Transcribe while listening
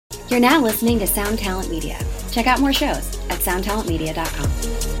You're now listening to Sound Talent Media. Check out more shows at soundtalentmedia.com.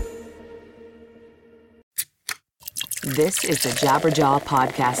 This is the Jabberjaw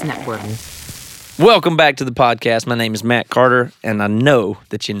Podcast Network. Welcome back to the podcast. My name is Matt Carter, and I know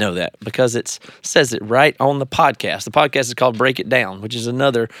that you know that because it says it right on the podcast. The podcast is called Break It Down, which is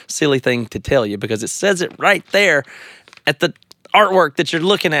another silly thing to tell you because it says it right there at the artwork that you're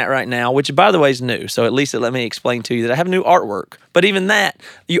looking at right now, which, by the way, is new. So at least let me explain to you that I have new artwork. But even that,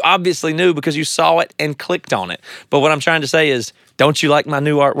 you obviously knew because you saw it and clicked on it. But what I'm trying to say is, don't you like my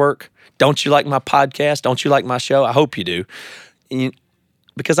new artwork? Don't you like my podcast? Don't you like my show? I hope you do.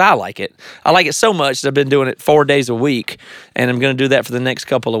 Because I like it. I like it so much that I've been doing it 4 days a week, and I'm going to do that for the next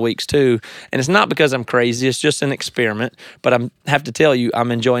couple of weeks too. And it's not because I'm crazy. It's just an experiment. But I have to tell you,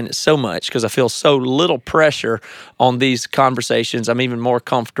 I'm enjoying it so much because I feel so little pressure on these conversations. I'm even more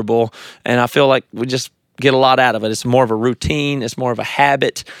comfortable, and I feel like we just get a lot out of it. It's more of a routine. It's more of a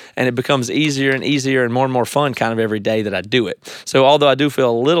habit, and it becomes easier and easier and more fun kind of every day that I do it. So although I do feel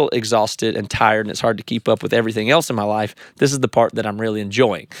a little exhausted and tired and it's hard to keep up with everything else in my life, this is the part that I'm really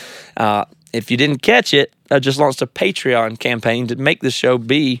enjoying. If you didn't catch it, I just launched a Patreon campaign to make this show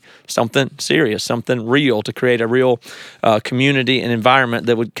be something serious, something real, to create a real community and environment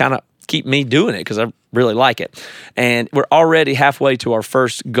that would kind of keep me doing it because I really like it. And we're already halfway to our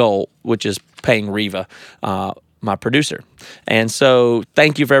first goal, which is paying Riva, my producer. And so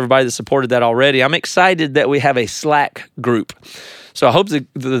thank you for everybody that supported that already. I'm excited that we have a Slack group. So I hope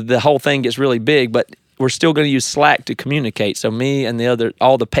the whole thing gets really big, but we're still going to use Slack to communicate. So me and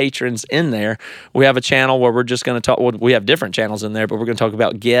all the patrons in there, we have a channel where we're just going to talk. Well, we have different channels in there, but we're going to talk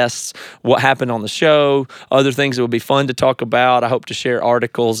about guests, what happened on the show, other things that would be fun to talk about. I hope to share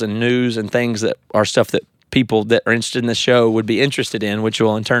articles and news and things that are stuff that people that are interested in the show would be interested in, which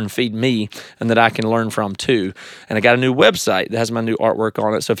will in turn feed me and that I can learn from too. And I got a new website that has my new artwork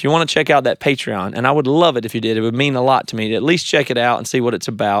on it. So if you want to check out that Patreon, and I would love it if you did, it would mean a lot to me to at least check it out and see what it's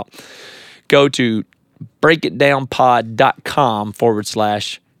about. Go to breakitdownpod.com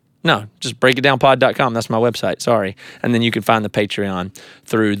just breakitdownpod.com. That's my website. Sorry. And then you can find the Patreon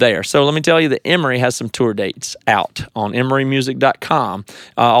through there. So let me tell you that Emery has some tour dates out on emerymusic.com.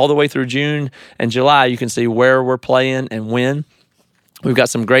 All the way through June and July, you can see where we're playing and when. We've got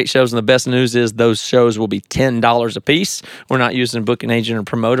some great shows, and the best news is those shows will be $10 a piece. We're not using a booking agent or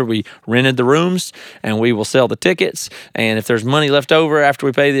promoter. We rented the rooms, and we will sell the tickets. And if there's money left over after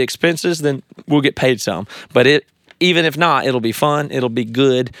we pay the expenses, then we'll get paid some. But even if not, it'll be fun. It'll be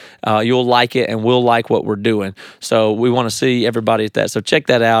good. You'll like it, and we'll like what we're doing. So we want to see everybody at that. So check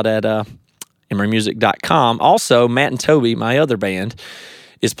that out at emerymusic.com. Also, Matt and Toby, my other band,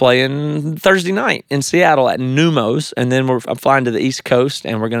 is playing Thursday night in Seattle at Numos, and then I'm flying to the East Coast,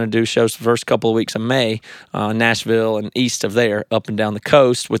 and we're going to do shows the first couple of weeks of May, Nashville and east of there, up and down the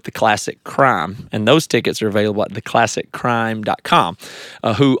coast with the Classic Crime, and those tickets are available at theclassiccrime.com,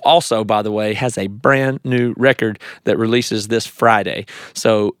 who also, by the way, has a brand new record that releases this Friday.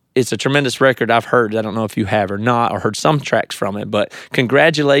 So it's a tremendous record. I've heard. I don't know if you have or not, or heard some tracks from it, but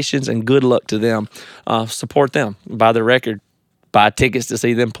congratulations and good luck to them. Support them. Buy the record. Buy tickets to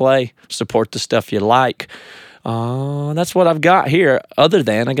see them play. Support the stuff you like. That's what I've got here. Other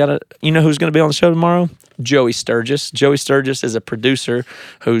than, you know who's going to be on the show tomorrow? Joey Sturgis. Joey Sturgis is a producer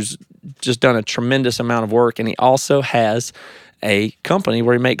who's just done a tremendous amount of work, and he also has a company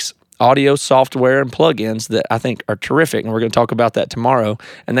where he makes audio software and plugins that I think are terrific, and we're going to talk about that tomorrow,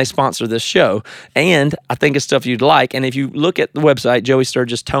 and they sponsor this show, and I think it's stuff you'd like, and if you look at the website,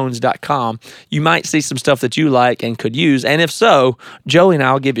 joeysturgistones.com, you might see some stuff that you like and could use, and if so, Joey and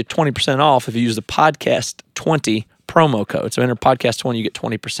I will give you 20% off if you use the Podcast 20 promo code. So enter Podcast 20, you get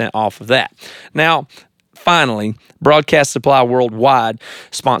 20% off of that. Now, finally, Broadcast Supply Worldwide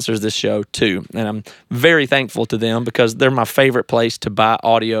sponsors this show too, and I'm very thankful to them because they're my favorite place to buy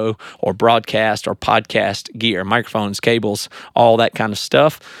audio or broadcast or podcast gear, microphones, cables, all that kind of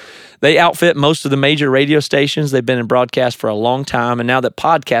stuff. They outfit most of the major radio stations. They've been in broadcast for a long time, and now that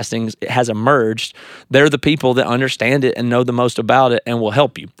podcasting has emerged, they're the people that understand it and know the most about it and will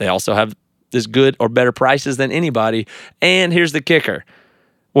help you. They also have as good or better prices than anybody, and here's the kicker.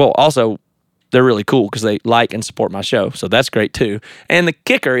 Well, also, they're really cool because they like and support my show, so that's great too. And the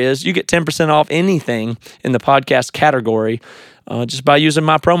kicker is you get 10% off anything in the podcast category just by using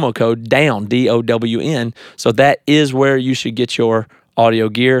my promo code DOWN, D-O-W-N. So that is where you should get your audio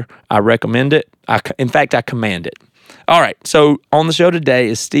gear. I recommend it. In fact, I command it. All right, so on the show today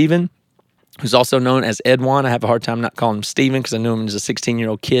is Steven, who's also known as Edwan. I have a hard time not calling him Steven because I knew him as a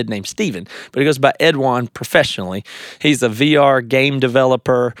 16-year-old kid named Steven. But he goes by Edwan professionally. He's a VR game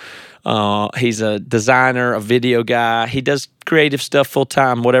developer, He's a designer, a video guy. He does creative stuff full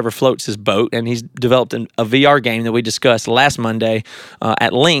time, whatever floats his boat. And he's developed a VR game that we discussed last Monday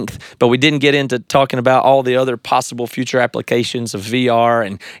at length, but we didn't get into talking about all the other possible future applications of VR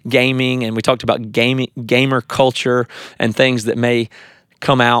and gaming. And we talked about gamer culture and things that may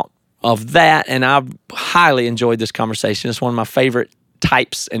come out of that. And I've highly enjoyed this conversation. It's one of my favorite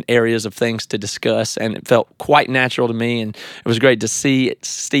types and areas of things to discuss, and it felt quite natural to me, and it was great to see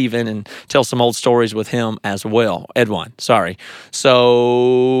Stephen and tell some old stories with him as well. Edwin, sorry.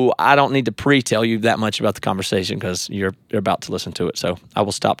 So I don't need to pre-tell you that much about the conversation because you're about to listen to it. So I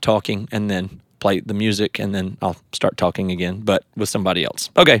will stop talking and then play the music, and then I'll start talking again, but with somebody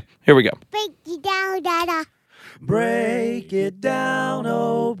else. Okay, here we go. Break it down, Dada. Break it down,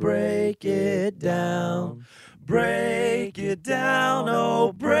 oh, break it down. Break it down,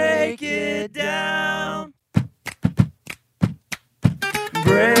 oh, break it down.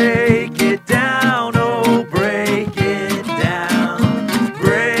 Break it down, oh, break it down.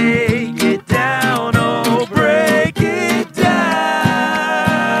 Break it down, oh, break it down.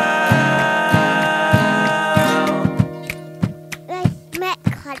 Let's make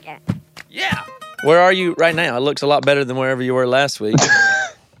color. Yeah. Where are you right now? It looks a lot better than wherever you were last week.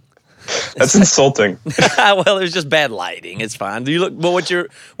 That's insulting. Well, it was just bad lighting. It's fine. Do you look? Well,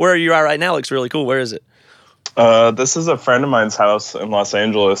 where you are right now looks really cool. Where is it? This is a friend of mine's house in Los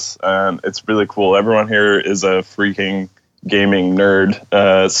Angeles, and it's really cool. Everyone here is a freaking gaming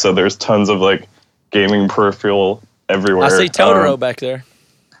nerd, so there's tons of like gaming peripheral everywhere. I see Totoro back there.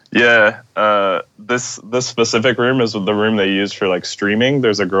 Yeah, this specific room is the room they use for like streaming.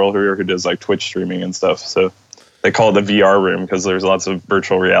 There's a girl here who does like Twitch streaming and stuff, so they call it the VR room because there's lots of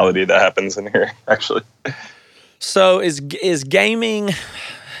virtual reality that happens in here, actually. So is gaming...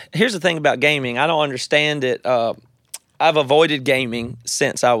 Here's the thing about gaming. I don't understand it. I've avoided gaming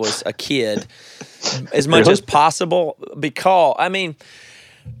since I was a kid as much as possible because, I mean,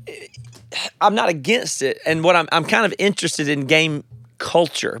 I'm not against it. And what I'm kind of interested in game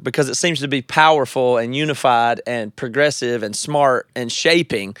culture because it seems to be powerful and unified and progressive and smart and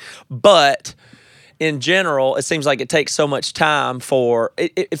shaping. But in general, it seems like it takes so much time for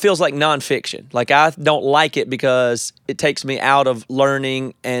it feels like nonfiction. Like I don't like it because it takes me out of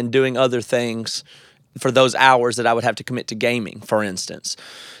learning and doing other things for those hours that I would have to commit to gaming, for instance.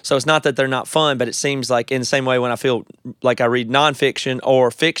 So it's not that they're not fun, but it seems like in the same way when I feel like I read nonfiction or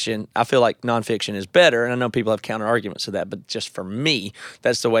fiction, I feel like nonfiction is better. And I know people have counter arguments to that, but just for me,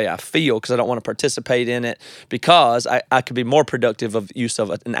 that's the way I feel because I don't want to participate in it because I could be more productive of use of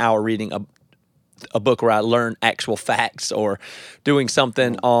an hour reading a book where I learn actual facts or doing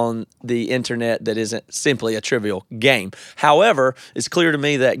something on the internet that isn't simply a trivial game. However, it's clear to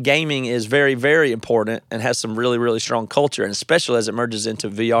me that gaming is very, very important and has some really, really strong culture, and especially as it merges into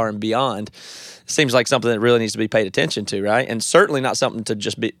VR and beyond, it seems like something that really needs to be paid attention to, right? And certainly not something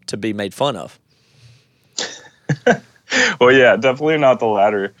to be made fun of. Well, yeah, definitely not the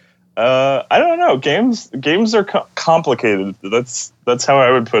latter. I don't know. Games are complicated. That's how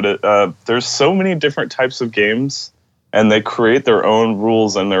I would put it. There's so many different types of games, and they create their own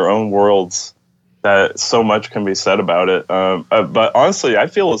rules and their own worlds that so much can be said about it. But honestly, I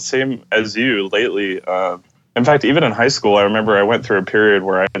feel the same as you lately. In fact, even in high school, I remember I went through a period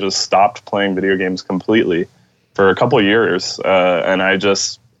where I just stopped playing video games completely for a couple of years, and I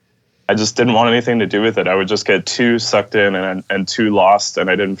just didn't want anything to do with it. I would just get too sucked in and too lost, and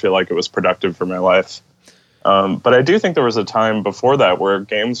I didn't feel like it was productive for my life. But I do think there was a time before that where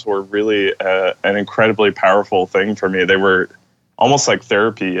games were really an incredibly powerful thing for me. They were almost like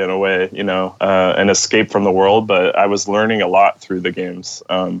therapy in a way, an escape from the world, but I was learning a lot through the games.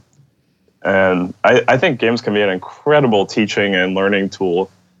 And I think games can be an incredible teaching and learning tool,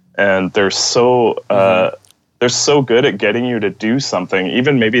 and they're so good at getting you to do something,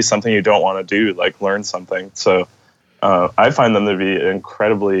 even maybe something you don't want to do, like learn something. So I find them to be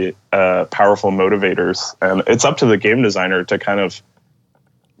incredibly powerful motivators. And it's up to the game designer to kind of,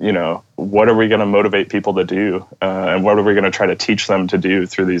 what are we going to motivate people to do? And what are we going to try to teach them to do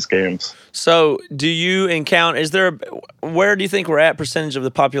through these games? So do you encounter, where do you think we're at percentage of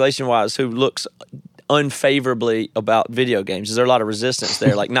the population-wise who looks unfavorably about video games? Is there a lot of resistance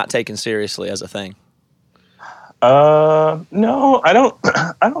there, like not taken seriously as a thing? No, I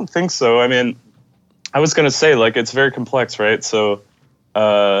don't think so. I mean, I was going to say, like, it's very complex, right? So,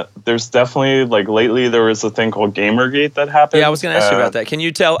 there's definitely, like, lately there was a thing called Gamergate that happened. Yeah, I was going to ask you about that. Can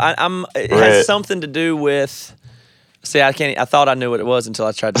you tell, it has something to do with, I thought I knew what it was until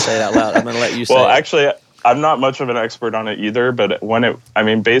I tried to say it out loud. I'm going to let you say it. Well, actually, I'm not much of an expert on it either, but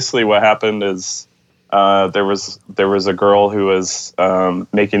basically what happened is, there was a girl who was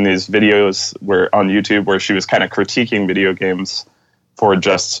making these videos on YouTube where she was kind of critiquing video games for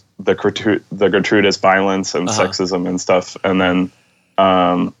just the gratuitous violence and sexism and stuff, and then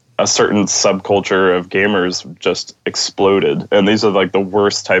a certain subculture of gamers just exploded, and these are like the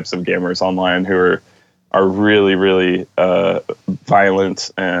worst types of gamers online who are really, really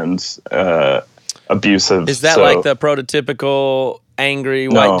violent and abusive. Is that like the prototypical angry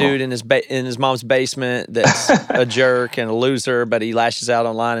white dude in his mom's basement that's a jerk and a loser, but he lashes out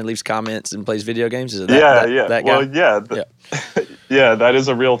online and leaves comments and plays video games? Is it that guy? Well, yeah, that is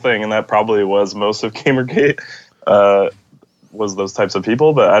a real thing, and that probably was most of Gamergate. Was those types of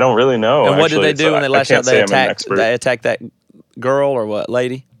people, but I don't really know. And what did they do when they lashed out? They attacked that girl or what,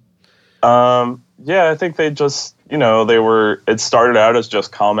 lady? Yeah, I think they just, it started out as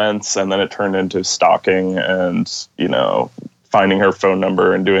just comments, and then it turned into stalking and, finding her phone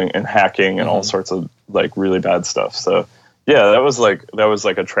number and hacking and all sorts of like really bad stuff. So yeah, that was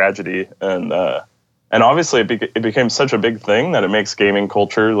like a tragedy. And obviously it became such a big thing that it makes gaming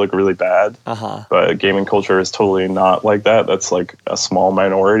culture look really bad. But gaming culture is totally not like that. That's like a small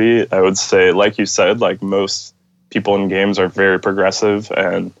minority. I would say, like you said, like most people in games are very progressive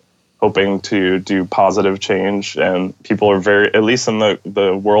and hoping to do positive change. And people are very, at least in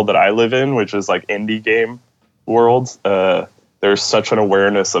the world that I live in, which is like indie game world, there's such an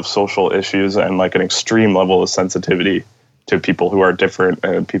awareness of social issues and like an extreme level of sensitivity to people who are different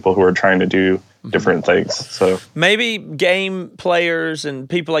and people who are trying to do different things. So maybe game players and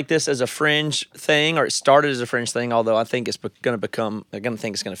people like this as a fringe thing, or it started as a fringe thing, although I think it's going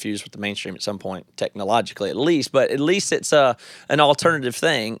to fuse with the mainstream at some point, technologically at least, but at least it's an alternative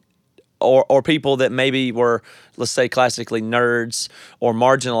thing. Or people that maybe were, let's say, classically nerds or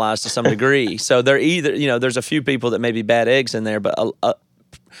marginalized to some degree. So they're either, there's a few people that may be bad eggs in there, but,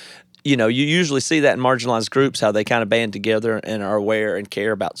 you usually see that in marginalized groups, how they kind of band together and are aware and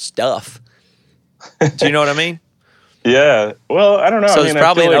care about stuff. Do you know what I mean? Yeah. Well, I don't know. So there's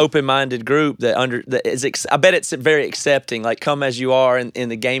probably an open-minded group that is. I bet it's very accepting. Like, come as you are in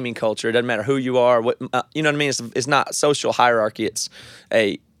the gaming culture. It doesn't matter who you are. What you know what I mean? It's not social hierarchy. It's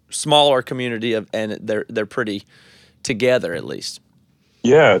a smaller community and they're pretty together at least.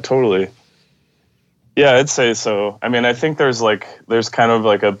 Yeah, totally. Yeah, I'd say so. I mean, I think there's kind of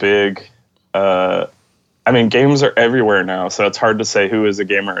like a big. Games are everywhere now, so it's hard to say who is a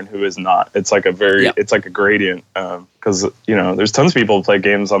gamer and who is not. It's like it's like a gradient because there's tons of people who play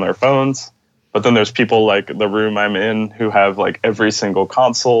games on their phones, but then there's people like the room I'm in who have like every single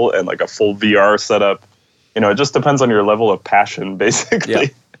console and like a full VR setup. It just depends on your level of passion, basically. Yeah.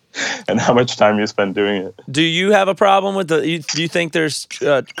 And how much time you spend doing it. Do you have a problem with do you think there's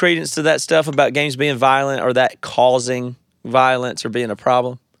credence to that stuff about games being violent or that causing violence or being a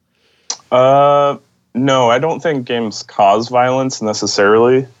problem? No, I don't think games cause violence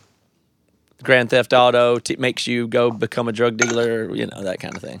necessarily. Grand Theft Auto makes you go become a drug dealer, that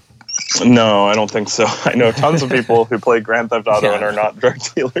kind of thing. No, I don't think so. I know tons of people who play Grand Theft Auto and are not drug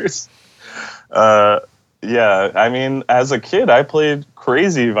dealers. Yeah, I mean, as a kid, I played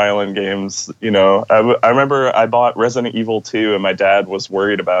crazy violent games. I remember I bought Resident Evil 2 and my dad was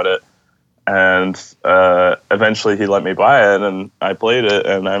worried about it. And eventually he let me buy it and I played it,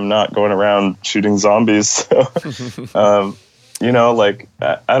 and I'm not going around shooting zombies. So, I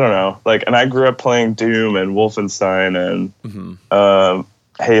don't know. And I grew up playing Doom and Wolfenstein and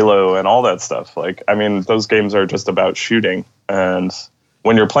Halo and all that stuff. Those games are just about shooting. And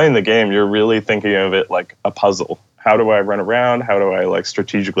when you're playing the game, you're really thinking of it like a puzzle. How do I run around? How do I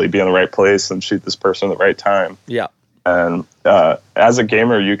strategically be in the right place and shoot this person at the right time? Yeah. And as a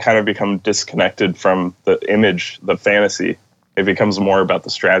gamer, you kind of become disconnected from the image, the fantasy. It becomes more about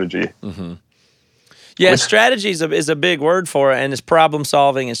the strategy. Mm-hmm. Yeah, strategy is a big word for it, and it's problem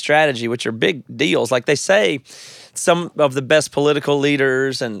solving and strategy, which are big deals. Like they say, some of the best political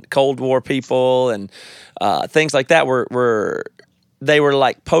leaders and Cold War people and things like that were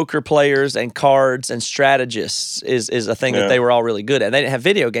like poker players and cards and strategists is a thing that they were all really good at. They didn't have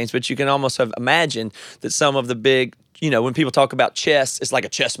video games, but you can almost have imagined that some of the big, when people talk about chess, it's like a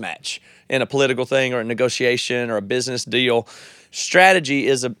chess match in a political thing or a negotiation or a business deal. Strategy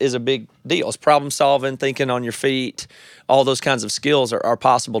is a big deal. It's problem solving, thinking on your feet. All those kinds of skills are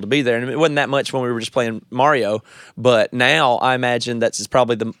possible to be there. And it wasn't that much when we were just playing Mario, but now I imagine that's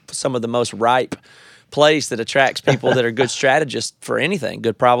probably some of the most ripe place that attracts people that are good strategists for anything,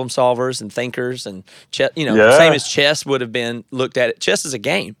 good problem solvers and thinkers, and same as chess would have been looked at. Chess is a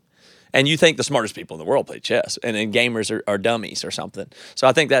game, And you think the smartest people in the world play chess, and then gamers are dummies or something. So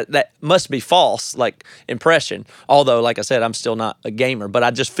I think that must be false, like impression. Although, like I said, I'm still not a gamer, but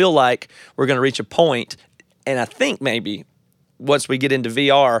I just feel like we're going to reach a point, and I think maybe once we get into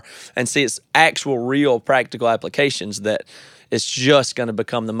VR and see its actual, real, practical applications, that it's just going to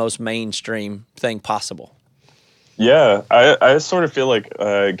become the most mainstream thing possible. Yeah, I sort of feel like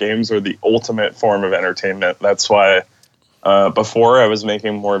games are the ultimate form of entertainment. That's why before I was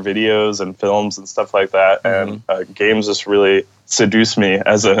making more videos and films and stuff like that, and games just really seduced me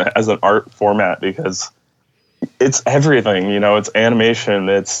as an art format because it's everything. You know, it's animation,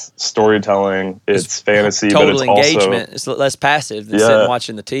 it's storytelling, it's fantasy, total but it's engagement. Also, it's less passive than sitting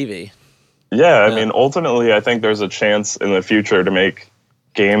watching the TV. Yeah, I mean, ultimately, I think there's a chance in the future to make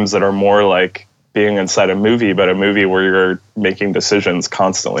games that are more like being inside a movie, but a movie where you're making decisions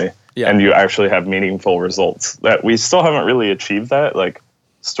constantly and you actually have meaningful results. That we still haven't really achieved that. Like,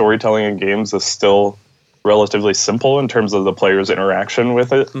 storytelling in games is still relatively simple in terms of the player's interaction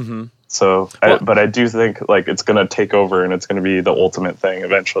with it. Mm-hmm. So, but I do think like it's going to take over and it's going to be the ultimate thing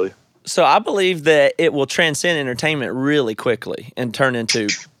eventually. So I believe that it will transcend entertainment really quickly and turn into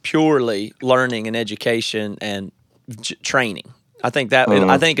purely learning and education and training. I think that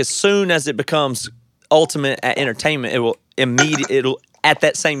I think as soon as it becomes ultimate at entertainment, it will it'll at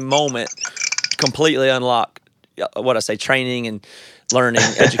that same moment completely unlock training and learning,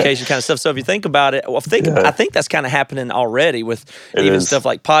 education kind of stuff. So if you think about it, I think that's kind of happening already with stuff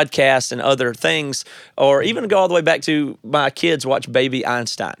like podcasts and other things, or even go all the way back to my kids watch Baby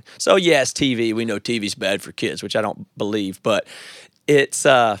Einstein. So yes, TV, we know TV's bad for kids, which I don't believe, but it's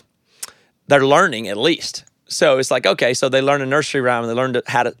they're learning at least. So it's like, okay, so they learn a nursery rhyme, and they learn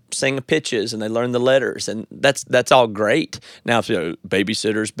how to sing the pitches, and they learn the letters, and that's all great. Now, if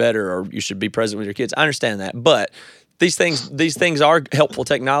babysitter's better, or you should be present with your kids, I understand that, but these things are helpful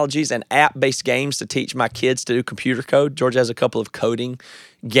technologies and app-based games to teach my kids to do computer code. Georgia has a couple of coding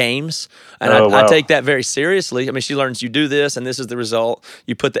games, and I take that very seriously. I mean, she learns you do this, and this is the result.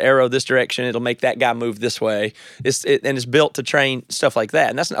 You put the arrow this direction, it'll make that guy move this way. It's built to train stuff like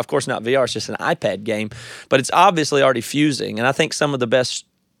that. And that's, of course, not VR. It's just an iPad game. But it's obviously already fusing. And I think some of the best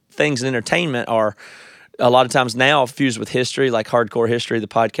things in entertainment are a lot of times now fused with history, like Hardcore History, the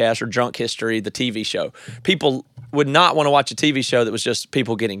podcast, or Drunk History, the TV show. People would not want to watch a TV show that was just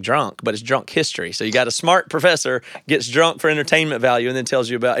people getting drunk, but it's drunk history. So you got a smart professor gets drunk for entertainment value and then tells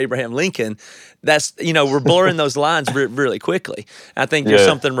you about Abraham Lincoln. That's, we're blurring those lines really quickly. I think there's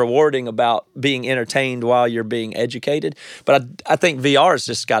something rewarding about being entertained while you're being educated. But I think VR has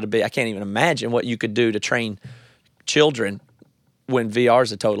just got to be, I can't even imagine what you could do to train children when VR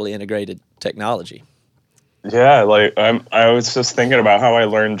is a totally integrated technology. Yeah, like I was just thinking about how I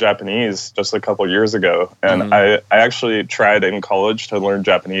learned Japanese just a couple years ago, and I actually tried in college to learn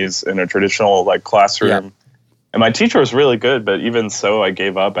Japanese in a traditional like classroom, and my teacher was really good, but even so, I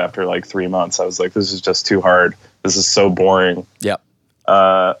gave up after like 3 months. I was like, this is just too hard. This is so boring. Yep.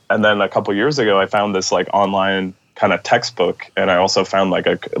 And then a couple years ago, I found this like online kind of textbook, and I also found like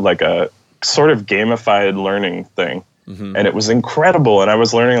a sort of gamified learning thing. Mm-hmm. And it was incredible. And I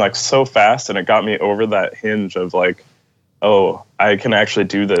was learning like so fast, and it got me over that hinge of like, oh, I can actually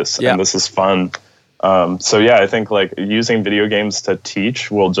do this and this is fun. So yeah, I think like using video games to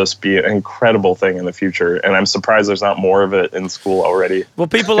teach will just be an incredible thing in the future. And I'm surprised there's not more of it in school already. Well,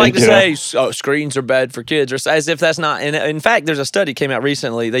 people like to say, screens are bad for kids, or as if that's not. And in fact, there's a study came out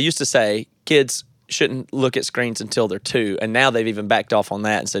recently. They used to say kids shouldn't look at screens until they're 2, and now they've even backed off on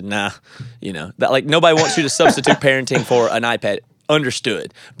that and said, nah, that like nobody wants you to substitute parenting for an iPad.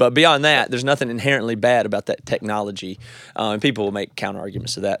 Understood. But beyond that, there's nothing inherently bad about that technology. And people will make counter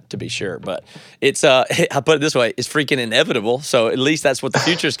arguments to that, to be sure. But it's, I put it this way, it's freaking inevitable. So at least that's what the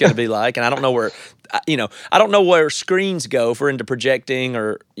future is going to be like. And I don't know where, I don't know where screens go if we're into projecting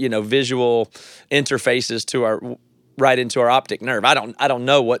or, visual interfaces to right into our optic nerve. I don't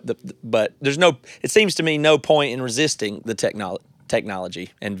know but there's it seems to me no point in resisting the technology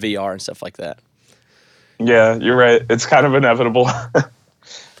and VR and stuff like that. Yeah, you're right. It's kind of inevitable.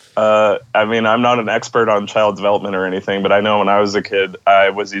 I mean, I'm not an expert on child development or anything, but I know when I was a kid, I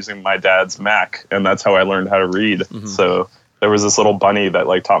was using my dad's Mac, and that's how I learned how to read. Mm-hmm. So there was this little bunny that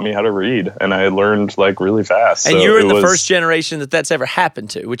like taught me how to read, and I learned like really fast. And you're in the first generation that's ever happened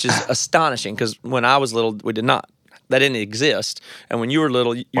to, which is astonishing, because when I was little, we did not. That didn't exist. And when you were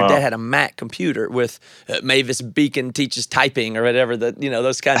little, your dad had a Mac computer with Mavis Beacon teaches typing or whatever,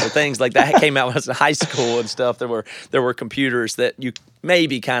 those kinds of things. Like that came out when I was in high school and stuff. There were computers that you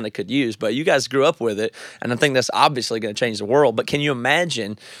maybe kind of could use, but you guys grew up with it. And I think that's obviously going to change the world. But can you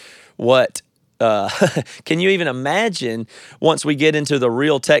imagine what can you even imagine once we get into the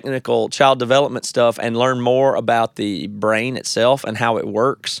real technical child development stuff and learn more about the brain itself and how it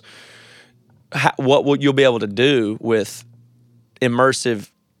works, what you'll be able to do with immersive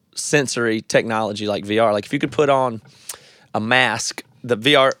sensory technology like VR? Like if you could put on a mask, the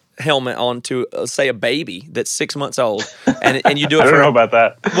VR helmet onto, say, a baby that's 6 months old, and you do it. I don't know about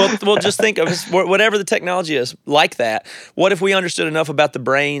that. Well, just think of whatever the technology is like that. What if we understood enough about the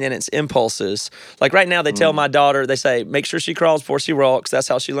brain and its impulses? Like right now, they tell my daughter, they say, make sure she crawls before she walks. That's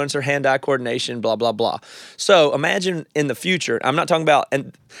how she learns her hand-eye coordination. Blah blah blah. So imagine in the future. I'm not talking about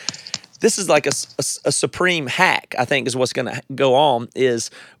and. This is like a supreme hack, I think, is what's going to go on, is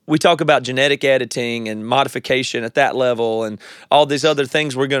we talk about genetic editing and modification at that level and all these other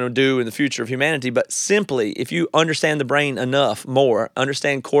things we're going to do in the future of humanity. But simply, if you understand the brain enough more,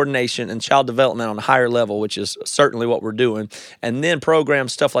 understand coordination and child development on a higher level, which is certainly what we're doing, and then program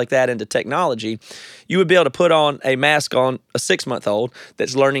stuff like that into technology, you would be able to put on a mask on a 6-month-old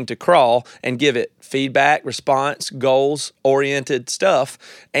that's learning to crawl and give it feedback, response, goals, oriented stuff.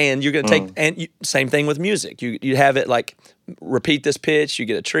 And you're going to take, same thing with music. You have it like, repeat this pitch, you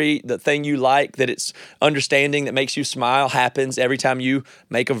get a treat. The thing you like that it's understanding that makes you smile happens every time you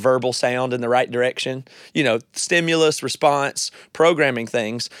make a verbal sound in the right direction. You know, stimulus, response, programming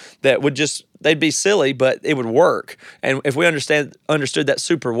things that would just, they'd be silly, but it would work. And if we understood that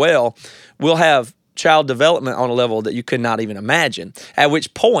super well, we'll have child development on a level that you could not even imagine. At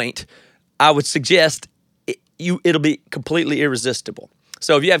which point, I would suggest it'll be completely irresistible.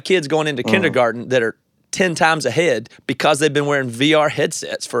 So if you have kids going into kindergarten that are 10 times ahead because they've been wearing VR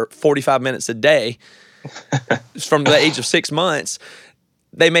headsets for 45 minutes a day from the age of 6 months,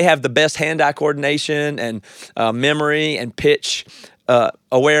 they may have the best hand-eye coordination and memory and pitch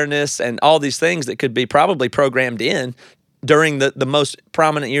awareness and all these things that could be probably programmed in during the most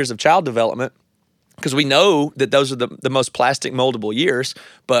prominent years of child development. Because we know that those are the most plastic moldable years,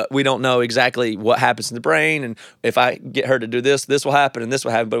 but we don't know exactly what happens in the brain. And if I get her to do this, this will happen and this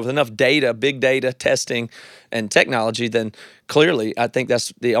will happen. But with enough data, big data, testing, and technology, then clearly I think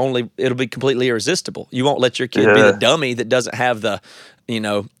that's it'll be completely irresistible. You won't let your kid be the dummy that doesn't have the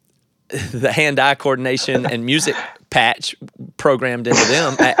hand-eye coordination and music patch programmed into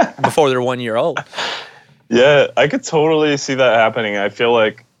them before they're 1 year old. Yeah, I could totally see that happening. I feel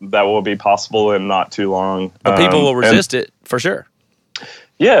like that will be possible in not too long. But people will resist it for sure.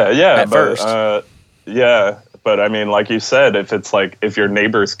 Yeah. At first. But I mean, like you said, if your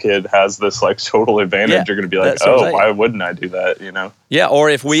neighbor's kid has this like total advantage, you're going to be like, why wouldn't I do that? You know? Yeah.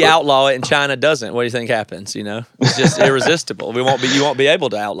 Or if we outlaw it and China doesn't, what do you think happens? You know, it's just irresistible. You won't be able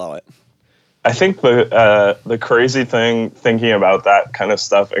to outlaw it. I think the crazy thing, thinking about that kind of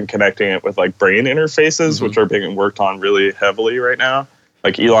stuff and connecting it with like brain interfaces, which are being worked on really heavily right now.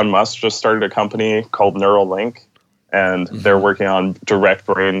 Like Elon Musk just started a company called Neuralink, and they're working on direct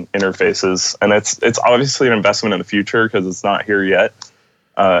brain interfaces. And it's obviously an investment in the future because it's not here yet,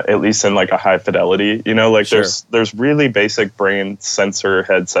 at least in like a high fidelity. You know, like there's really basic brain sensor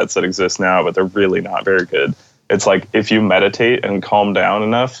headsets that exist now, but they're really not very good. It's like if you meditate and calm down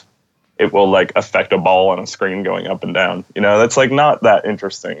enough, it will like affect a ball on a screen going up and down. You know, that's like not that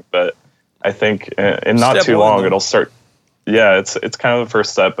interesting, but I think in not too long it'll start. Yeah, it's kind of the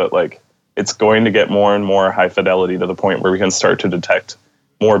first step, but like it's going to get more and more high fidelity to the point where we can start to detect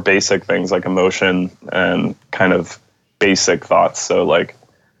more basic things like emotion and kind of basic thoughts. So like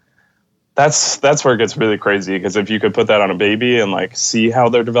that's where it gets really crazy, because if you could put that on a baby and like see how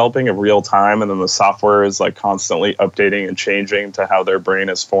they're developing in real time, and then the software is like constantly updating and changing to how their brain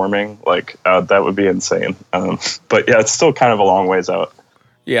is forming, like that would be insane. But yeah, it's still kind of a long ways out.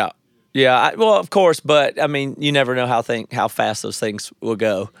 Yeah. Yeah, well, of course, but I mean, you never know how fast those things will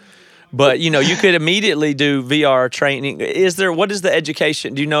go. But you know, you could immediately do VR training. What is the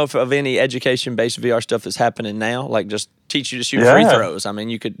education? Do you know of any education-based VR stuff that's happening now? Like just teach you to shoot free throws. I mean,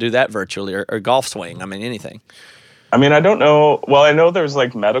 you could do that virtually, or golf swing. I mean, anything. I mean, I don't know. Well, I know there's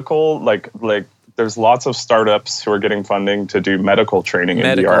like medical, like there's lots of startups who are getting funding to do medical training in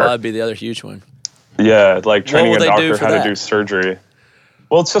VR. That'd be the other huge one. Yeah, like training a doctor how to do surgery.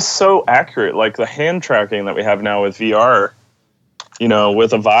 Well, it's just so accurate. Like the hand tracking that we have now with VR, you know,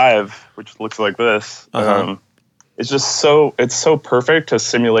 with a Vive, which looks like this, it's just so perfect to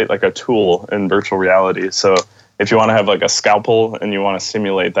simulate like a tool in virtual reality. So if you want to have like a scalpel and you want to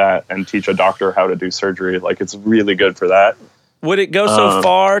simulate that and teach a doctor how to do surgery, like it's really good for that. Would it go so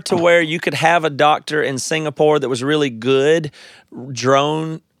far to where you could have a doctor in Singapore that was really good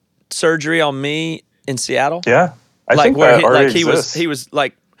drone surgery on me in Seattle? Yeah. I like think where that he was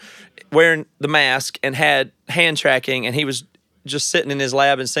like wearing the mask and had hand tracking, and he was just sitting in his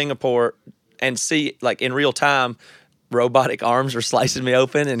lab in Singapore and see like in real time, robotic arms are slicing me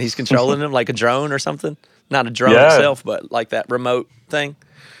open and he's controlling them like a drone or something. Not a drone itself, but like that remote thing.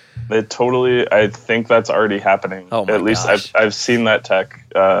 I think that's already happening. Oh my At least gosh. I've seen that tech.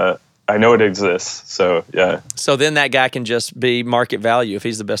 I know it exists. So yeah. So then that guy can just be market value if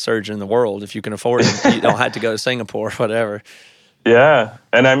he's the best surgeon in the world. If you can afford him, you don't have to go to Singapore or whatever. Yeah.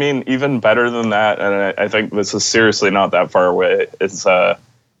 And I mean, even better than that, and I think this is seriously not that far away, is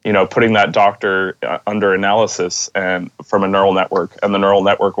putting that doctor under analysis and from a neural network, and the neural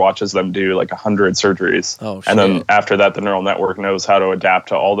network watches them do like 100 surgeries. Oh, shit. And then after that, the neural network knows how to adapt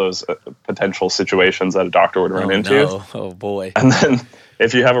to all those potential situations that a doctor would run into. No. Oh boy. And then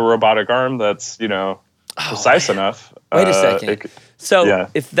if you have a robotic arm that's, precise enough. Wait a second.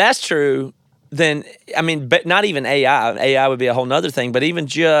 If that's true, then, I mean, but not even AI. AI would be a whole nother thing, but even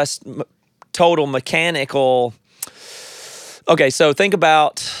just total mechanical. Okay, so think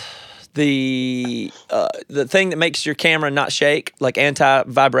about the thing that makes your camera not shake, like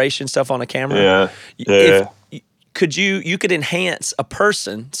anti-vibration stuff on a camera. Yeah. You could enhance a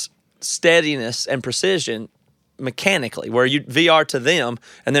person's steadiness and precision mechanically, where you VR to them,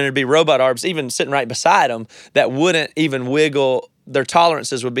 and then there'd be robot arms even sitting right beside them that wouldn't even wiggle. Their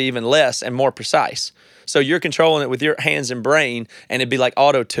tolerances would be even less and more precise. So you're controlling it with your hands and brain, and it'd be like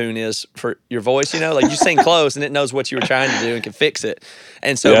auto-tune is for your voice, like you sing close and it knows what you were trying to do and can fix it.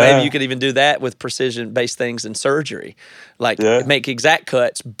 And so maybe you could even do that with precision-based things in surgery, like make exact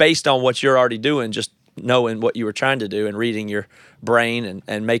cuts based on what you're already doing, just knowing what you were trying to do and reading your brain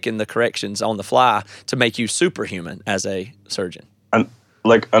and making the corrections on the fly to make you superhuman as a surgeon. And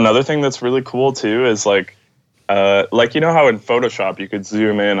like another thing that's really cool too is like how in Photoshop you could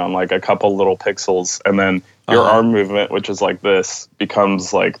zoom in on like a couple little pixels, and then your arm movement, which is like this,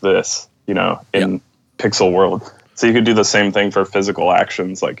 becomes like this, in pixel world. So you could do the same thing for physical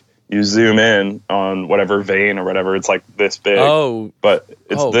actions. Like you zoom in on whatever vein or whatever, it's like this big, but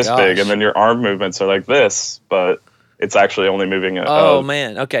it's this big, and then your arm movements are like this, but it's actually only moving.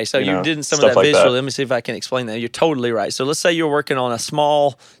 Man. Okay, so you did some of that like visual. that. Let me see if I can explain that. You're totally right. So let's say you're working on a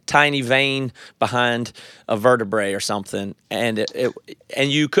small, tiny vein behind a vertebrae or something, and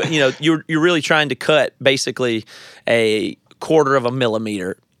you could, you're really trying to cut basically a 1/4 of a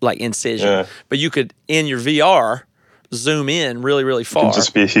millimeter like incision, but you could in your VR zoom in really, really far. It can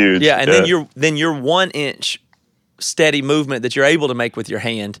just be huge. Yeah, and then your 1 inch steady movement that you're able to make with your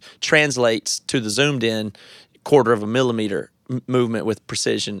hand translates to the zoomed in 1/4 of a millimeter movement with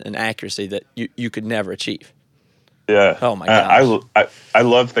precision and accuracy that you could never achieve. Yeah. Oh my gosh. I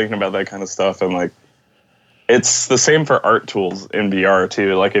love thinking about that kind of stuff, and like it's the same for art tools in VR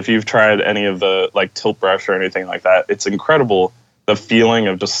too. Like if you've tried any of the like tilt brush or anything like that, it's incredible the feeling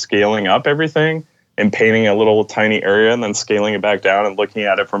of just scaling up everything and painting a little tiny area and then scaling it back down and looking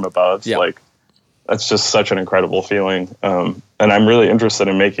at it from above. Yep. Like that's just such an incredible feeling. And I'm really interested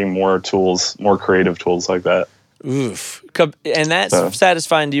in making more tools, more creative tools like that. Oof. And that's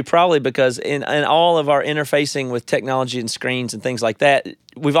satisfying to you probably because in all of our interfacing with technology and screens and things like that,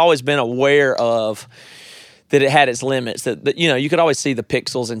 we've always been aware of that it had its limits, that you could always see the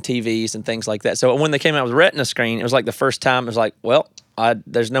pixels in TVs and things like that. So when they came out with Retina screen, it was like the first time it was like, well,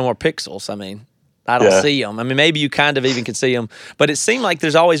 there's no more pixels. I mean, I don't see them. I mean, maybe you kind of even can see them, but it seemed like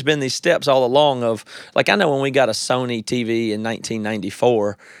there's always been these steps all along of, like, I know when we got a Sony TV in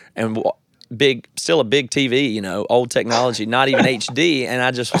 1994 and still a big TV, old technology, not even HD. And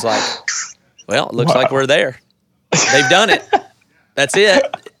I just was like, well, it looks like we're there. They've done it. That's it.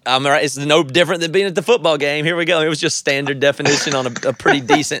 I'm right. It's no different than being at the football game. Here we go. It was just standard definition on a pretty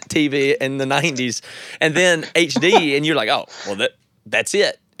decent TV in the 90s. And then HD, and you're like, oh, well, that's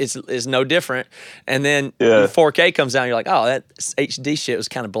it. It's no different. And then 4K comes out, and you're like, oh, that HD shit was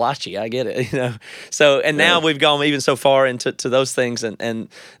kind of blotchy. I get it, So, and now we've gone even so far into those things, and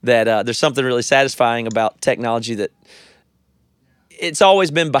that there's something really satisfying about technology that it's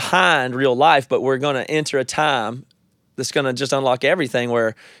always been behind real life, but we're going to enter a time that's going to just unlock everything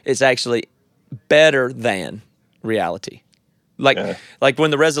where it's actually better than reality. Like when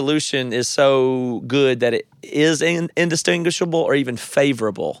the resolution is so good that it is indistinguishable or even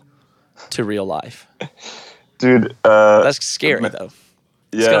favorable to real life. Dude. That's scary, though.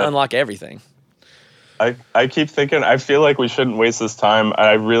 It's going to unlock everything. I keep thinking, I feel like we shouldn't waste this time.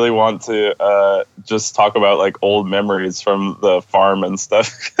 I really want to just talk about like old memories from the farm and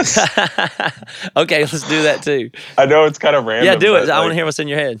stuff. Okay, let's do that too. I know it's kind of random. Yeah, do it. I want to hear what's in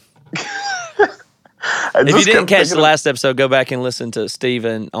your head. If you didn't catch the last episode, go back and listen to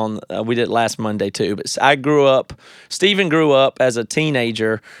Steven on. We did it last Monday too. But Steven grew up as a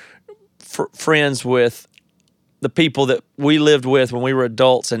teenager, friends with the people that we lived with when we were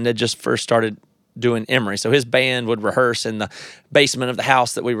adults and had just first started doing Emery. So his band would rehearse in the basement of the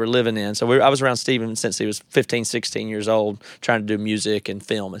house that we were living in. So I was around Steven since he was 15, 16 years old, trying to do music and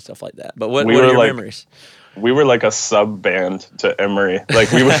film and stuff like that. But what are your memories? We were like a sub band to Emery.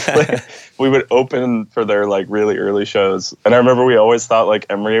 Like we would we would open for their like really early shows. And I remember we always thought like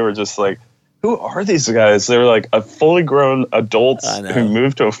Emery were just like, who are these guys? They were like a fully grown adults who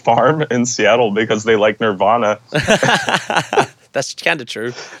moved to a farm in Seattle because they like Nirvana. That's kind of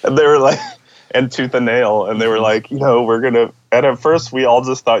true. And they were like, and Tooth and Nail, and they were like, we're gonna. And at first, we all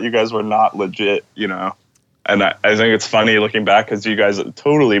just thought you guys were not legit, And I think it's funny looking back because you guys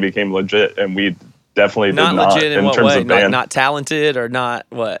totally became legit, and we definitely did not legit in what terms way? of band. Not talented or not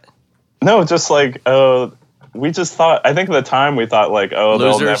what? No, just like we just thought. I think at the time we thought like,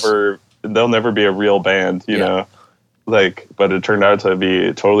 Losers. they'll never be a real band, you know. Like, but it turned out to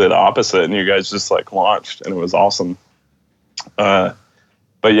be totally the opposite, and you guys just like launched, and it was awesome.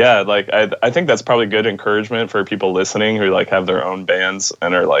 But yeah, like I think that's probably good encouragement for people listening who like have their own bands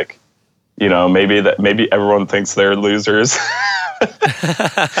and are like, maybe everyone thinks they're losers, but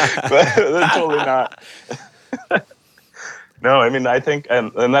they're totally not. No, I mean I think,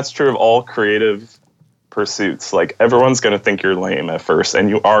 and that's true of all creative pursuits. Like everyone's going to think you're lame at first, and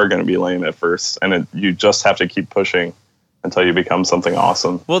you are going to be lame at first, and you just have to keep pushing until you become something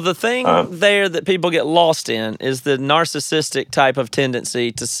awesome. Well, the thing there that people get lost in is the narcissistic type of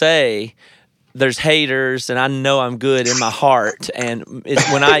tendency to say there's haters and I know I'm good in my heart. And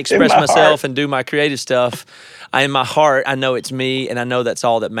it's when I express myself and do my creative stuff, in my heart, I know it's me and I know that's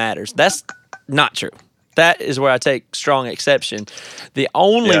all that matters. That's not true. That is where I take strong exception. The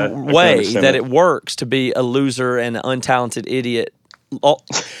only way that it works to be a loser and an untalented idiot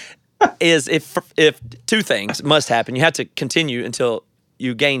is if two things must happen. You have to continue until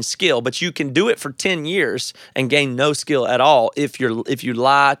you gain skill, but you can do it for 10 years and gain no skill at all if you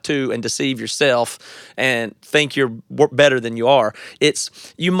lie to and deceive yourself and think you're better than you are.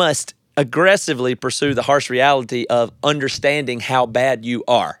 You must aggressively pursue the harsh reality of understanding how bad you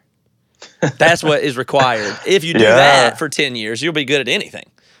are. That's what is required. If you do that for 10 years, you'll be good at anything.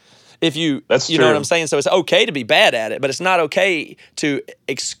 If you know what I'm saying? So it's okay to be bad at it, but it's not okay to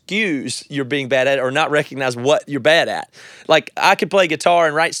excuse you're being bad at it or not recognize what you're bad at. Like I could play guitar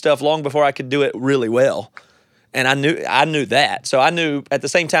and write stuff long before I could do it really well. And I knew that. So I knew at the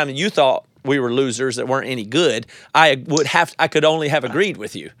same time that you thought we were losers that weren't any good, I could only have agreed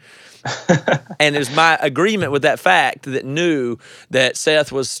with you. And it was my agreement with that fact that knew that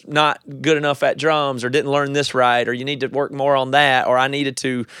Seth was not good enough at drums or didn't learn this right or you need to work more on that or I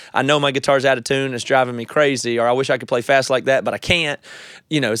know my guitar's out of tune, it's driving me crazy, or I wish I could play fast like that, but I can't.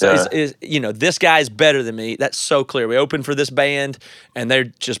 This guy's better than me. That's so clear. We opened for this band and they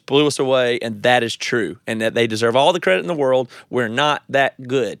just blew us away, and that is true. And that they deserve all the credit in the world. We're not that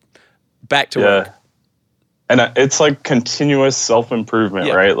good. Back to work. And it's like continuous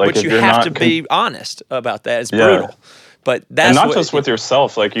self-improvement, right? Like, but you have to be honest about that. It's brutal. But that's and not just with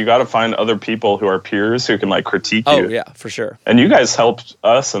yourself. Like, you got to find other people who are peers who can like critique you. Oh yeah, for sure. And you guys helped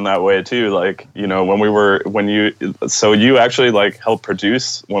us in that way too. Like, so you actually like helped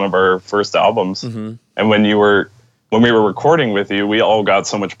produce one of our first albums. Mm-hmm. And when we were recording with you, we all got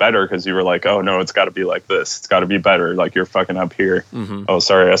so much better because you were like, oh no, it's got to be like this. It's got to be better. Like, you're fucking up here. Mm-hmm. Oh,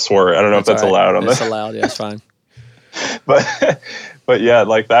 sorry, I swore. I don't know if that's allowed on this. It's allowed. Yeah, it's fine. But yeah,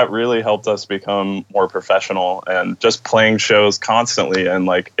 like that really helped us become more professional and just playing shows constantly. And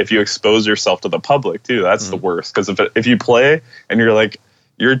like, if you expose yourself to the public too, that's the worst. Because if you play and you're like,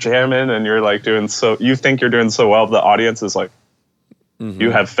 you're jamming and you're like you think you're doing so well, the audience is like,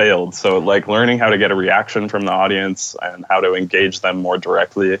 you have failed. So like learning how to get a reaction from the audience and how to engage them more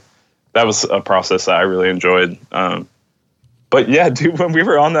directly, that was a process that I really enjoyed. But yeah, dude, when we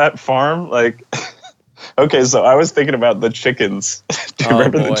were on that farm, like, okay, so I was thinking about the chickens. Do you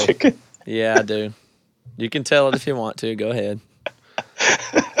remember the chicken? Yeah, I do. You can tell it if you want to. Go ahead.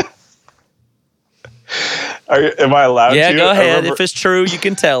 Am I allowed to? Yeah, go ahead. If it's true, you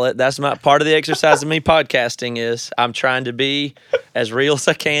can tell it. That's my part of the exercise of me podcasting is I'm trying to be as real as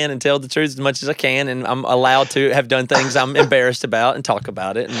I can and tell the truth as much as I can, and I'm allowed to have done things I'm embarrassed about and talk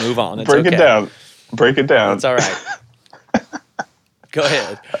about it and move on. It's Break it down. It's all right. Go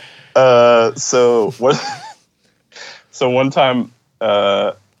ahead. So one time,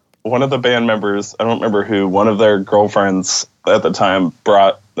 one of the band members, I don't remember who, one of their girlfriends at the time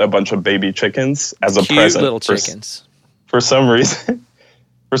brought a bunch of baby chickens as a present. Cute little chickens. For some reason,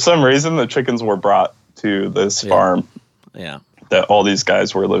 the chickens were brought to this farm. Yeah. That all these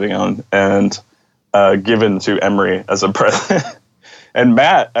guys were living on and given to Emery as a present. And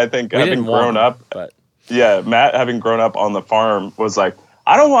Matt, I think, having grown up, Matt, having grown up on the farm, was like,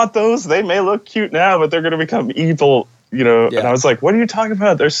 I don't want those. They may look cute now, but they're going to become evil, you know. Yeah. And I was like, what are you talking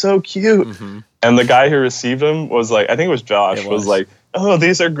about? They're so cute. Mm-hmm. And the guy who received them was like, I think it was Josh, was like, oh,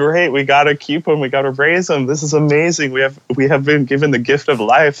 these are great. We got to keep them. We got to raise them. This is amazing. We have been given the gift of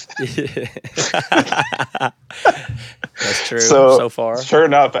life. That's true. So far. Sure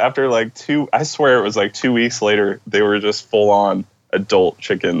enough, after like I swear it was like 2 weeks later, they were just full on adult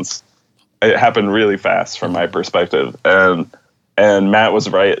chickens. It happened really fast from my perspective. And Matt was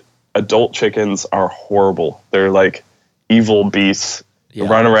right. Adult chickens are horrible. They're like evil beasts. Yeah.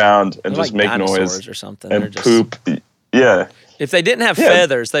 Run around and They're just like make noise dinosaurs or something. and They're just, poop. Yeah. If they didn't have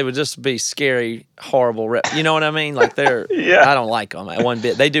feathers, they would just be scary, horrible. You know what I mean? Like they're. Yeah. I don't like them one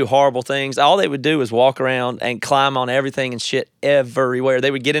bit. They do horrible things. All they would do is walk around and climb on everything and shit everywhere.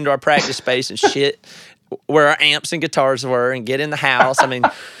 They would get into our practice space and shit where our amps and guitars were and get in the house. I mean,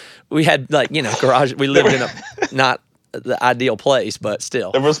 we had like garage. We lived in a not the ideal place, but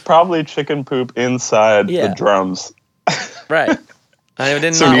still. There was probably chicken poop inside the drums. Right. I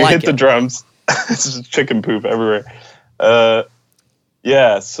didn't so when you like hit the drums, it's just chicken poop everywhere.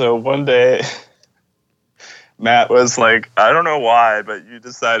 So one day Matt was like, I don't know why, but you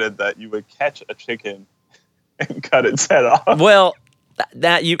decided that you would catch a chicken and cut its head off. Well,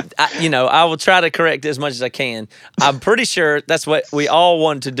 I will try to correct it as much as I can. I'm pretty sure that's what we all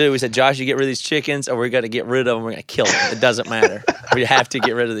wanted to do. We said, Josh, you get rid of these chickens or we're going to get rid of them. We're going to kill them. It doesn't matter. We have to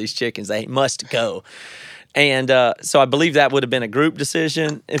get rid of these chickens. They must go. And so I believe that would have been a group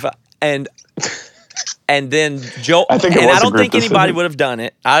decision. And then Joel, I don't think anybody would have done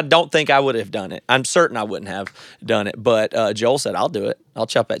it. I don't think I would have done it. I'm certain I wouldn't have done it. But Joel said, I'll do it. I'll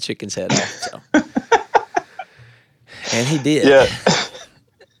chop that chicken's head off. So. And he did. Yeah.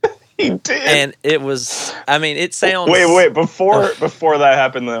 He did. And it was, it sounds. Wait. Before that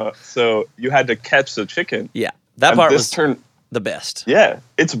happened, though, so you had to catch the chicken. Yeah. That part was the best. Yeah.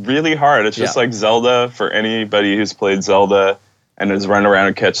 It's really hard. It's just like Zelda for anybody who's played Zelda and has run around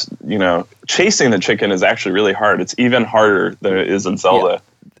and catch, chasing the chicken is actually really hard. It's even harder than it is in Zelda.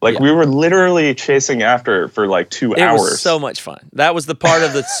 Yeah. We were literally chasing after it for like 2 hours. It was so much fun. That was the part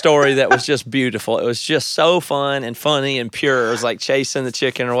of the story that was just beautiful. It was just so fun and funny and pure. It was like chasing the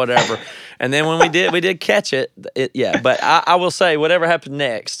chicken or whatever. And then when we did catch it. But I will say, whatever happened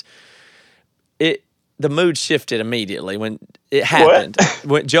next, the mood shifted immediately when it happened.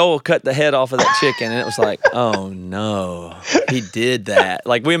 When Joel cut the head off of that chicken, and it was like, oh no, he did that.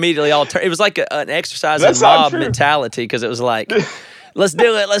 Like we immediately all turned. It was like an exercise in mob mentality because it was like, let's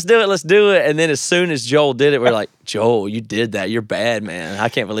do it. And then as soon as Joel did it, we're like, Joel, you did that. You're bad, man. I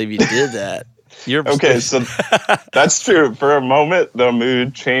can't believe you did that. You're okay. So that's true. For a moment, the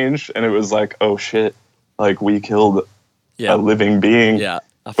mood changed, and it was like, oh shit, like we killed a living being. Yeah.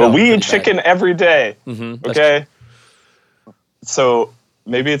 But we eat chicken every day. Mm-hmm, okay. So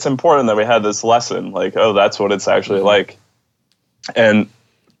maybe it's important that we had this lesson, like, oh, that's what it's actually like.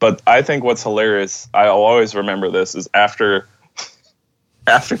 But I think what's hilarious, I'll always remember this, is after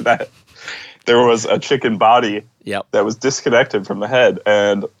that, there was a chicken body that was disconnected from the head.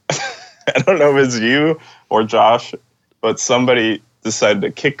 And I don't know if it's you or Josh, but somebody decided to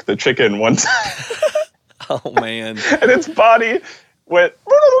kick the chicken one time. Oh, man. And its body went...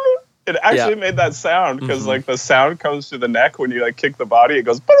 It actually made that sound because like the sound comes through the neck when you like kick the body. It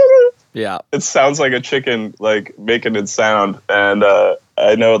goes. Yeah. It sounds like a chicken like making its sound, and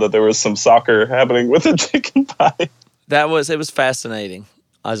I know that there was some soccer happening with the chicken body. It was fascinating.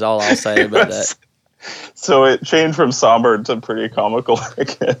 That's all I'll say about that. So it changed from somber to pretty comical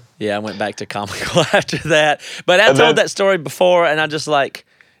again. Yeah, I went back to comical after that. But I told that story before, and I just like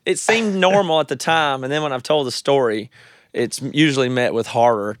it seemed normal at the time, and then when I've told the story, it's usually met with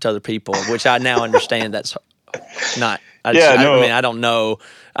horror to other people, which I now understand that's not. I don't know.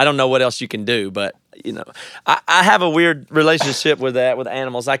 I don't know what else you can do, but I have a weird relationship with that with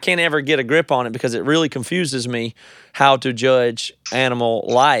animals. I can't ever get a grip on it because it really confuses me how to judge animal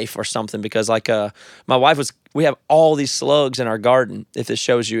life or something. Because like my wife we have all these slugs in our garden. If this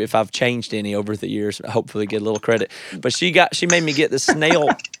shows you if I've changed any over the years, hopefully get a little credit. But she made me get this snail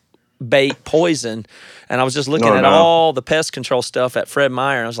bait poison, and I was just looking at all the pest control stuff at Fred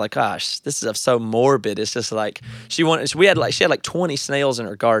Meyer, and I was like, gosh, this is so morbid. It's just like she had like 20 snails in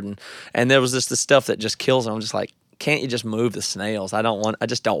her garden, and there was this stuff that just kills them. I'm just like, can't you just move the snails? I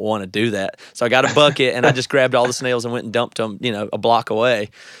just don't want to do that. So I got a bucket and I just grabbed all the snails and went and dumped them, a block away.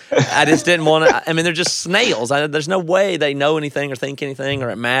 I just didn't want to. I mean, they're just snails. There's no way they know anything or think anything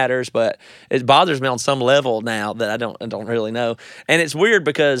or it matters, but it bothers me on some level now that I don't really know. And it's weird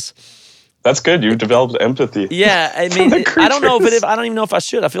because That's good. You developed empathy. Yeah, I for mean, the I don't know creatures. I don't even know if I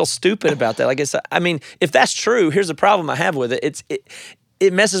should. I feel stupid about that. Like I mean, if that's true, here's the problem I have with it.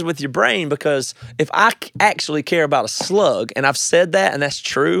 It messes with your brain, because if I actually care about a slug, and I've said that, and that's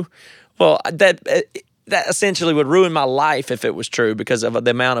true, well, that essentially would ruin my life if it was true, because of the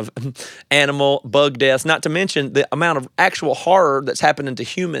amount of animal bug deaths, not to mention the amount of actual horror that's happening to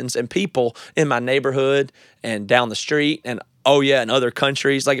humans and people in my neighborhood and down the street and in other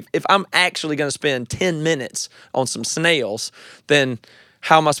countries. Like if I'm actually going to spend 10 minutes on some snails, then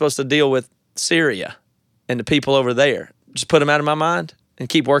how am I supposed to deal with Syria and the people over there? Just put them out of my mind and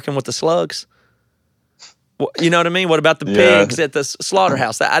keep working with the slugs? You know what I mean? What about the pigs at the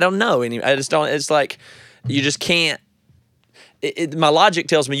slaughterhouse? I don't know. I just don't. It's like you just can't. My logic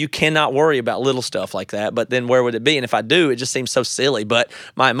tells me you cannot worry about little stuff like that. But then where would it be? And if I do, it just seems so silly. But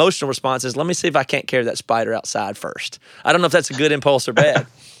my emotional response is, let me see if I can't carry that spider outside first. I don't know if that's a good impulse or bad.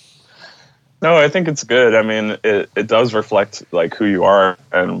 No, I think it's good. I mean, it does reflect like who you are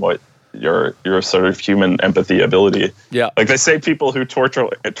and what your sort of human empathy ability. Yeah. Like they say people who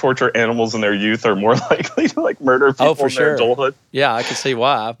torture animals in their youth are more likely to like murder people in their adulthood. Yeah, I can see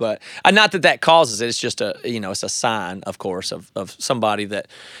why, but not that coauses it. It's just it's a sign, of course, of somebody that,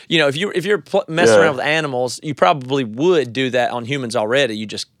 if you're messing around with animals, you probably would do that on humans already. You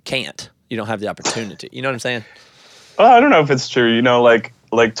just can't. You don't have the opportunity. You know what I'm saying? Well, I don't know if it's true.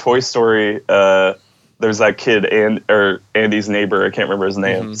 Like Toy Story, there's that kid Andy's neighbor. I can't remember his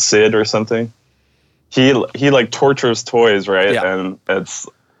name, Sid or something. He like tortures toys, right? Yeah. And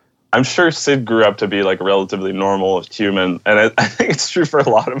I'm sure Sid grew up to be like a relatively normal human, and I think it's true for a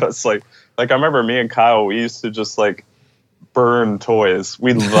lot of us. Like I remember me and Kyle, we used to just like burn toys.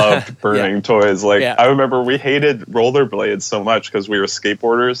 We loved burning toys. Like I remember we hated rollerblades so much because we were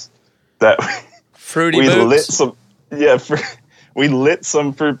skateboarders that we lit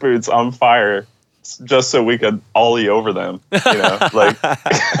some fruit boots on fire just so we could ollie over them, like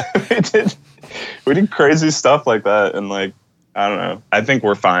we did crazy stuff like that. And like, I don't know, I think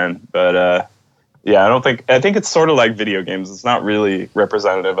we're fine, but I think it's sort of like video games. It's not really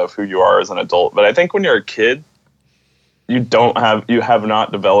representative of who you are as an adult, but I think when you're a kid, you have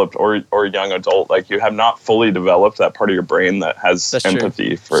not developed, or young adult, like you have not fully developed that part of your brain that has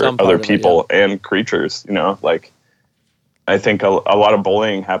empathy for other people and creatures, like I think a lot of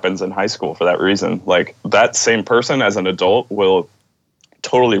bullying happens in high school for that reason. Like that same person as an adult will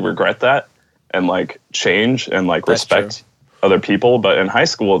totally regret that and like change and like respect other people. But in high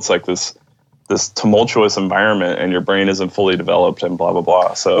school, it's like this tumultuous environment and your brain isn't fully developed and blah, blah,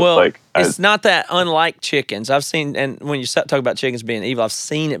 blah. So it's not that unlike chickens. I've seen, and when you talk about chickens being evil, I've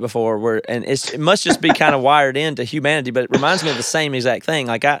seen it before it must just be kind of wired into humanity, but it reminds me of the same exact thing.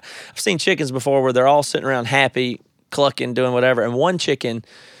 Like I've seen chickens before where they're all sitting around happy, clucking, doing whatever, and one chicken,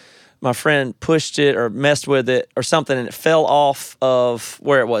 my friend pushed it or messed with it or something, and it fell off of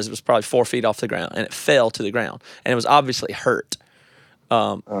where it was. It was probably 4 feet off the ground, and it fell to the ground, and it was obviously hurt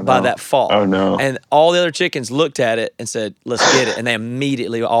by that fall. Oh no! And all the other chickens looked at it and said, "Let's get it," and they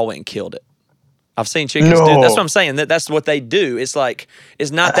immediately all went and killed it. I've seen chickens do. That's what I'm saying. That's what they do. It's like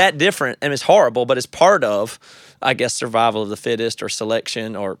it's not that different, and it's horrible, but it's part of, I guess, survival of the fittest or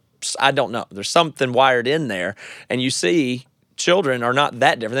selection, or I don't know. There's something wired in there, and you see children are not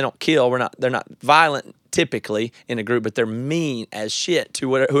that different. They don't kill. They're not violent typically in a group, but they're mean as shit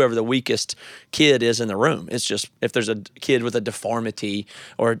to whoever the weakest kid is in the room. It's just if there's a kid with a deformity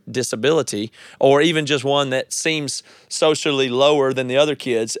or disability, or even just one that seems socially lower than the other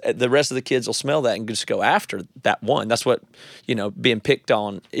kids, the rest of the kids will smell that and just go after that one. That's what, being picked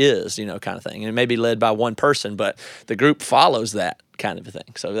on is, kind of thing. And it may be led by one person, but the group follows that kind of a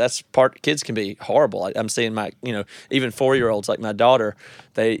thing. So that's kids can be horrible. I'm seeing my, even 4-year-olds like my daughter,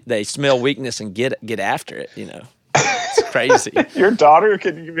 they smell weakness and get after it, It's crazy. Your daughter,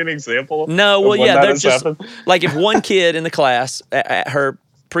 can you give me an example? No, well, yeah, they're just like if one kid in the class at her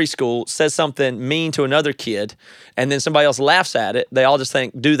preschool says something mean to another kid and then somebody else laughs at it, they all just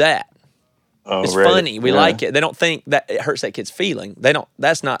think, do that. Oh, it's funny. We like it. They don't think that it hurts that kid's feeling.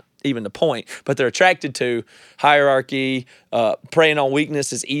 That's not even the point, but they're attracted to hierarchy. Preying on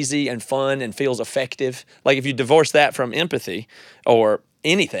weakness is easy and fun and feels effective. Like if you divorce that from empathy or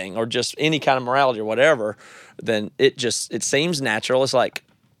anything or just any kind of morality or whatever, then it seems natural. It's like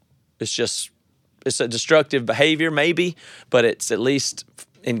it's a destructive behavior maybe, but it's at least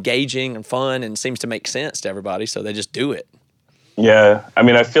engaging and fun and seems to make sense to everybody, so they just do it. Yeah, I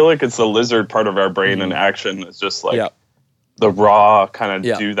mean, I feel like it's the lizard part of our brain in action. It's just like the raw kind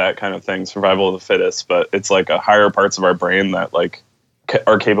of do that kind of thing, survival of the fittest. But it's like a higher parts of our brain that like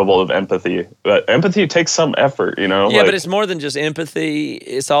are capable of empathy. But empathy takes some effort, you know? Yeah, but it's more than just empathy.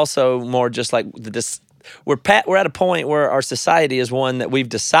 It's also more just like we're at a point where our society is one that we've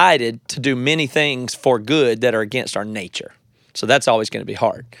decided to do many things for good that are against our nature. So that's always going to be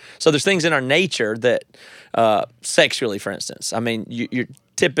hard. So there's things in our nature that, sexually, for instance, I mean, your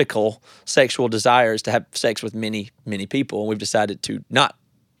typical sexual desire is to have sex with many, many people, and we've decided to not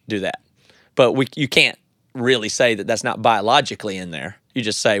do that. But you can't really say that that's not biologically in there. You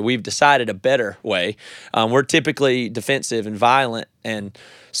just say we've decided a better way. We're typically defensive and violent and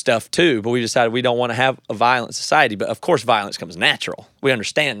stuff too, but we decided we don't want to have a violent society. But of course, violence comes natural. We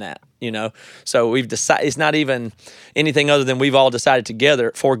understand that, you know. So we've decided it's not even anything other than we've all decided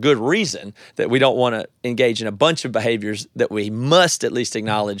together for good reason that we don't want to engage in a bunch of behaviors that we must at least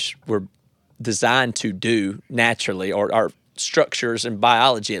acknowledge we're designed to do naturally, or our structures and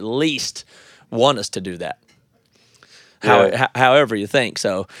biology at least want us to do that. However you think.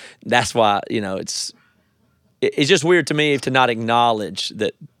 So that's why, you know, it's just weird to me to not acknowledge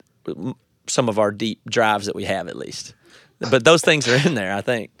that some of our deep drives that we have, at least. But those things are in there, I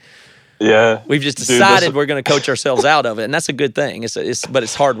think. Yeah. We've just decided we're going to coach ourselves out of it, and that's a good thing. But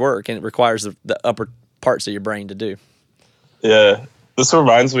it's hard work, and it requires the upper parts of your brain to do. Yeah. This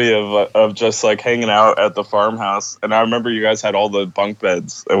reminds me of just like hanging out at the farmhouse. And I remember you guys had all the bunk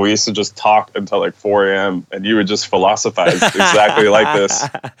beds, and we used to just talk until like 4 a.m. and you would just philosophize exactly like this.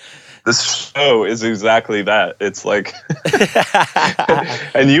 This show is exactly that. It's like,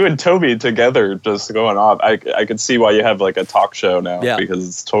 and you and Toby together just going off. I could see why you have like a talk show now,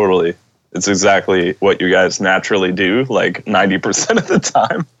 because it's exactly what you guys naturally do, like 90% of the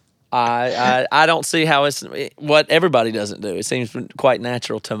time. I don't see how it's what everybody doesn't do. It seems quite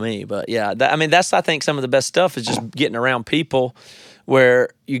natural to me. But yeah, that's I think some of the best stuff is just getting around people where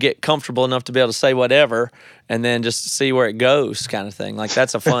you get comfortable enough to be able to say whatever and then just see where it goes, kind of thing. Like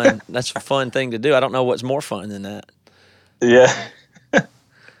that's a fun thing to do. I don't know what's more fun than that. Yeah,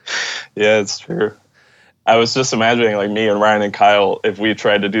 yeah, it's true. I was just imagining like me and Ryan and Kyle, if we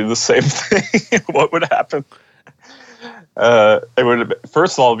tried to do the same thing, what would happen? It would,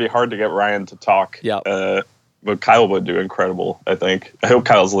 first of all, it'd be hard to get Ryan to talk. Yeah. But Kyle would do incredible, I think. I hope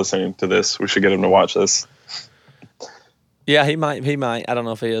Kyle's listening to this. We should get him to watch this. Yeah, he might. I don't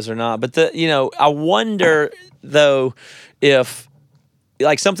know if he is or not. But I wonder though if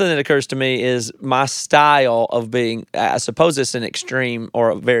like something that occurs to me is my style of being. I suppose it's an extreme or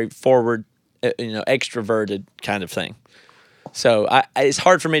a very forward, extroverted kind of thing. So it's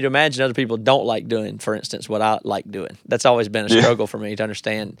hard for me to imagine other people don't like doing, for instance, what I like doing. That's always been a struggle for me to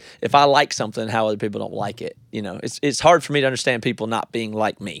understand. If I like something, how other people don't like it. You know, it's hard for me to understand people not being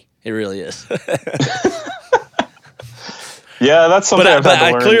like me. It really is. Yeah, that's something I've had to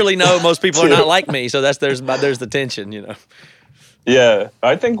learn. I clearly know most people are not like me, so there's the tension, you know. Yeah,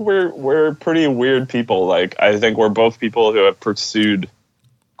 I think we're pretty weird people. Like, I think we're both people who have pursued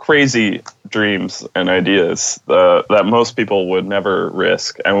crazy dreams and ideas that most people would never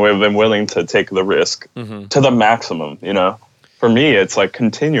risk, and we've been willing to take the risk to the maximum. You know, for me, it's like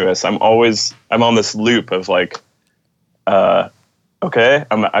continuous. I'm on this loop of like, okay,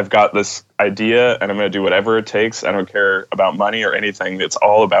 I've got this idea, and I'm going to do whatever it takes. I don't care about money or anything. It's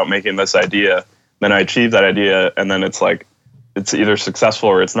all about making this idea. Then I achieve that idea, and then it's like it's either successful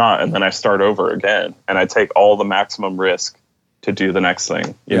or it's not, and then I start over again, and I take all the maximum risk to do the next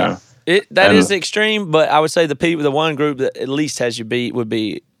thing, you know. That is extreme, but I would say the one group that at least has you beat would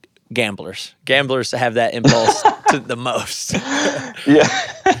be gamblers. Gamblers have that impulse to the most. Yeah,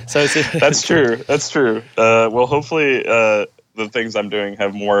 so that's true. That's true. Well, hopefully, the things I'm doing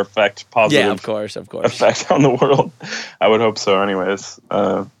have more positive. Yeah, of course, effect on the world. I would hope so, anyways.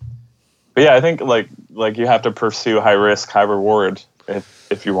 But yeah, I think like you have to pursue high risk, high reward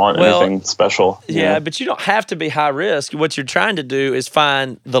if you want anything special. Yeah, but you don't have to be high risk. What you're trying to do is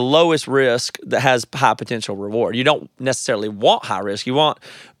find the lowest risk that has high potential reward. You don't necessarily want high risk. You want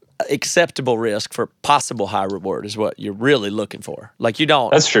acceptable risk for possible high reward is what you're really looking for. Like you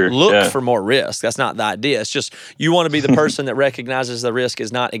don't look for more risk. That's not the idea. It's just you want to be the person that recognizes the risk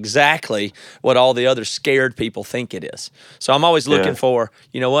is not exactly what all the other scared people think it is. So I'm always looking for,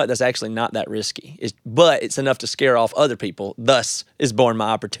 you know what, that's actually not that risky. But it's enough to scare off other people. Thus is born my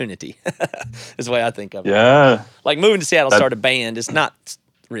opportunity. Is the way I think of it. Yeah. Like moving to Seattle, start a band is not,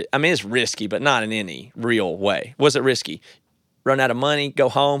 I mean, it's risky, but not in any real way. Was it risky? Run out of money, go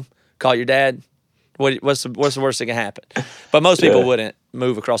home, call your dad. What's the worst that can happen? But most people wouldn't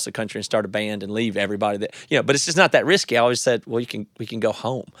move across the country and start a band and leave everybody that, but it's just not that risky. I always said, well, we can go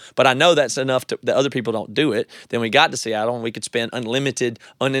home. But I know that's enough that other people don't do it. Then we got to Seattle and we could spend unlimited,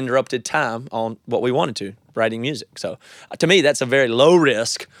 uninterrupted time on what we wanted to, writing music. So to me, that's a very low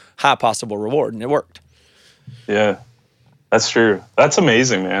risk, high possible reward, and it worked. Yeah, that's true. That's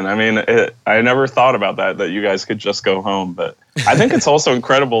amazing, man. I mean, I never thought about that you guys could just go home. But I think it's also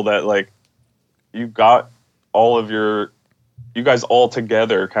incredible that, like, you got you guys all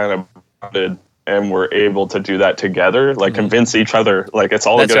together kind of bonded and were able to do that together, like convince each other, like, it's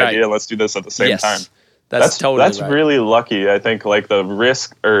all a good idea. Let's do this at the same time. That's totally right. Really lucky. I think, like, the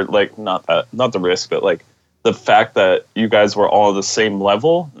risk, or like not the risk, but like the fact that you guys were all at the same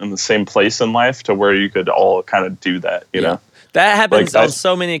level in the same place in life to where you could all kind of do that, you know? That happens on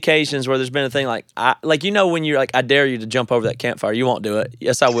so many occasions where there's been a thing like, when you're like, I dare you to jump over that campfire. You won't do it.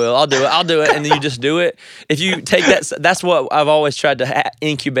 Yes, I will. I'll do it. And then you just do it. If you take that's what I've always tried to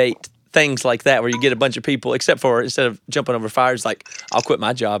incubate things like that, where you get a bunch of people, except for instead of jumping over fires, like, I'll quit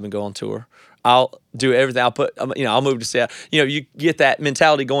my job and go on tour. I'll do everything. I'll move to Seattle. You get that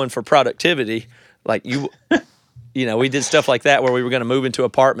mentality going for productivity. Like we did stuff like that where we were going to move into an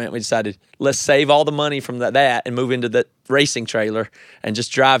apartment. We decided, let's save all the money from that and move into the racing trailer and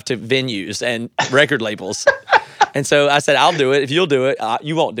just drive to venues and record labels. And so I said, I'll do it. If you'll do it,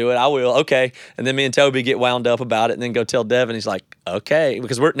 you won't do it. I will. Okay. And then me and Toby get wound up about it and then go tell Devin. He's like, okay.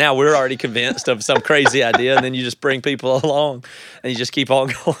 Because we're already convinced of some crazy idea. And then you just bring people along and you just keep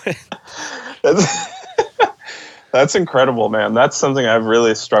on going. That's incredible, man. That's something I've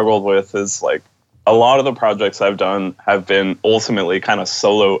really struggled with, is like, a lot of the projects I've done have been ultimately kind of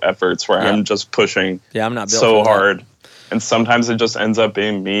solo efforts where I'm just pushing I'm not built so hard. And sometimes it just ends up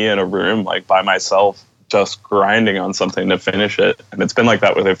being me in a room, like, by myself, just grinding on something to finish it. And it's been like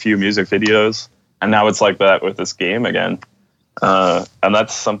that with a few music videos. And now it's like that with this game again. And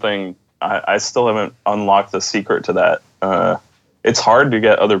that's something I still haven't unlocked the secret to that. It's hard to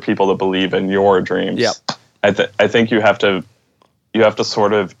get other people to believe in your dreams. Yep. I think you have to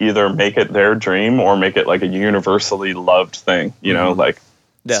sort of either make it their dream or make it like a universally loved thing, you know, like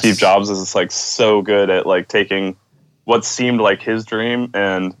Steve Jobs is like so good at like taking what seemed like his dream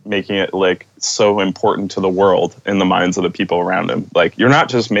and making it like so important to the world in the minds of the people around him. Like, you're not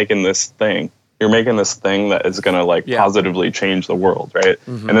just making this thing, you're making this thing that is going to like positively change the world. Right.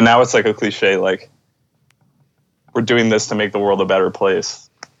 And then now it's like a cliche, like, we're doing this to make the world a better place.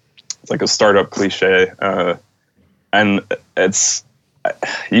 It's like a startup cliche. And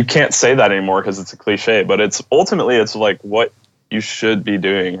you can't say that anymore because it's a cliche, but it's like what you should be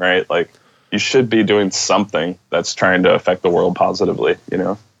doing, right? Like, you should be doing something that's trying to affect the world positively, you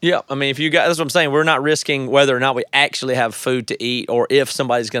know? Yeah. I mean, that's what I'm saying. We're not risking whether or not we actually have food to eat or if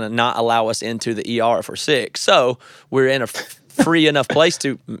somebody's going to not allow us into the ER if we're sick. So we're in a free enough place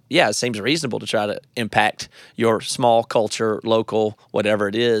to, it seems reasonable to try to impact your small culture, local, whatever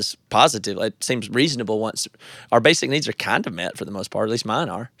it is, positively. It seems reasonable once our basic needs are kind of met for the most part, at least mine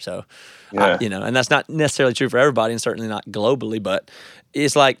are. So, and that's not necessarily true for everybody and certainly not globally, but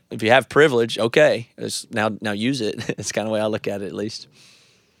it's like, if you have privilege, okay, now use it. It's kind of the way I look at it, at least.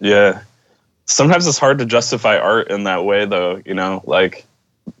 Yeah. Sometimes it's hard to justify art in that way, though, you know, like,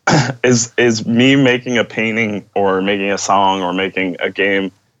 is me making a painting or making a song or making a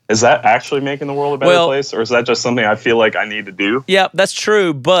game, is that actually making the world a better place, or is that just something I feel like I need to do? Yeah, that's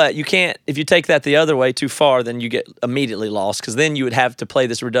true, but you can't, if you take that the other way too far, then you get immediately lost, because then you would have to play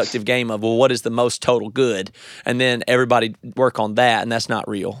this reductive game of, well, what is the most total good? And then everybody work on that, and that's not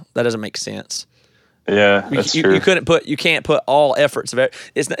real. That doesn't make sense. Yeah, that's true. You can't put all efforts of it.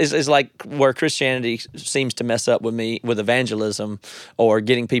 It's like where Christianity seems to mess up with me with evangelism or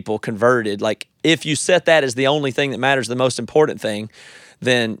getting people converted. Like, if you set that as the only thing that matters, the most important thing,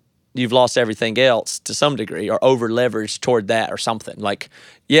 then you've lost everything else to some degree, or over leveraged toward that or something. Like,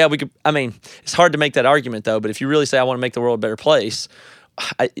 it's hard to make that argument though. But if you really say I want to make the world a better place,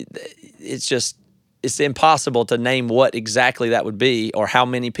 it's impossible to name what exactly that would be, or how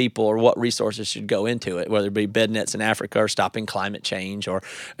many people or what resources should go into it, whether it be bed nets in Africa or stopping climate change or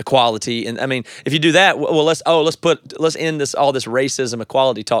equality. And I mean, if you do that, well, let's end all this racism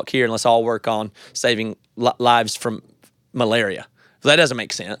equality talk here, and let's all work on saving lives from malaria. That doesn't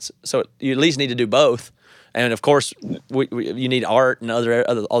make sense. So you at least need to do both. And of course, you need art and all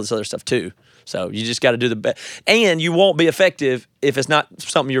this other stuff too. So you just got to do the best. And you won't be effective if it's not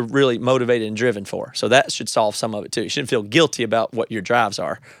something you're really motivated and driven for. So that should solve some of it too. You shouldn't feel guilty about what your drives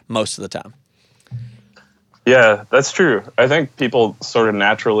are most of the time. Yeah, that's true. I think people sort of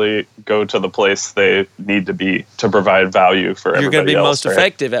naturally go to the place they need to be to provide value for everybody else. You're going to be most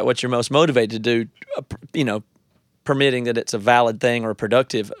effective at what you're most motivated to do, permitting that it's a valid thing or a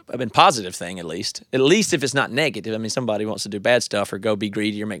productive, I mean, positive thing at least if it's not negative. I mean, somebody wants to do bad stuff or go be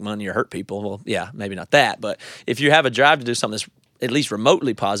greedy or make money or hurt people. Well, yeah, maybe not that. But if you have a drive to do something that's at least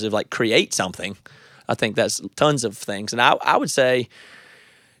remotely positive, like create something, I think that's tons of things. And I would say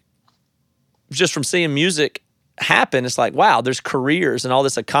just from seeing music happen, it's like, wow, there's careers and all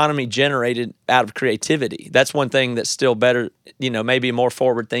this economy generated out of creativity. That's one thing that's still better, maybe more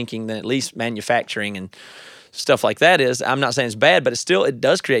forward thinking than at least manufacturing and stuff like that is. I'm not saying it's bad, but it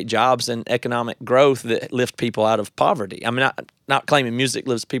does create jobs and economic growth that lift people out of poverty. I'm not claiming music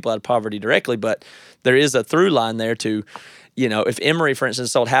lifts people out of poverty directly, but there is a through line there to, if Emery, for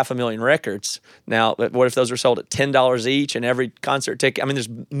instance, sold 500,000 records, now what if those were sold at $10 each and every concert ticket? I mean, there's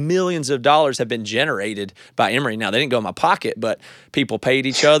millions of dollars have been generated by Emery. Now, they didn't go in my pocket, but people paid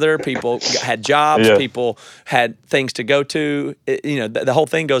each other, people had jobs, people had things to go to. The whole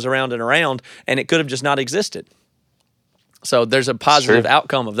thing goes around and around, and it could have just not existed. So there's a positive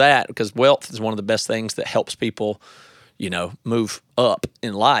outcome of that, because wealth is one of the best things that helps people, move up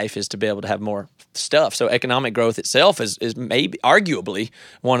in life, is to be able to have more stuff. So economic growth itself is maybe arguably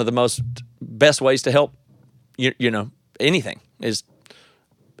one of the best ways to help anything is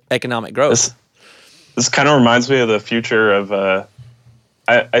economic growth. This kind of reminds me of the future of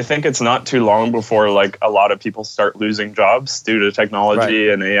I think it's not too long before like a lot of people start losing jobs due to technology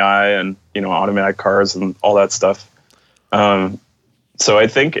and AI and automatic cars and all that stuff. So I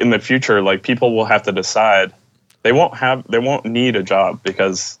think in the future, like, people will have to decide they won't need a job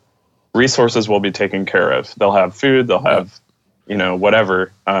because resources will be taken care of. They'll have food, they'll have,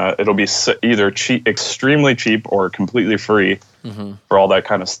 whatever. It'll be either cheap, extremely cheap, or completely free for all that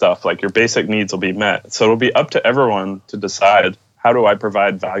kind of stuff. Like, your basic needs will be met. So it'll be up to everyone to decide, how do I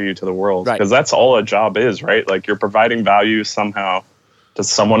provide value to the world? Because that's all a job is, right? Like, you're providing value somehow to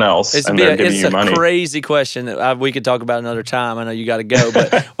someone else, and they're giving you money. It's a crazy question that we could talk about another time. I know you got to go,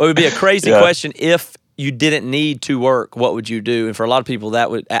 but it would be a crazy question. If you didn't need to work, what would you do? And for a lot of people,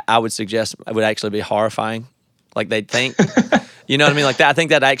 I would suggest it would actually be horrifying. Like, they'd think, you know what I mean? Like that. I think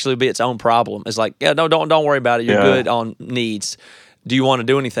that'd actually be its own problem. It's like, no, don't worry about it. You're good on needs. Do you want to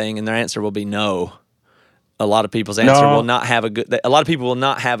do anything? And their answer will be no. A lot of people's answer will not have a lot of people will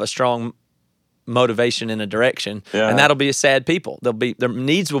not have a strong motivation in a direction, and that'll be a sad people. Their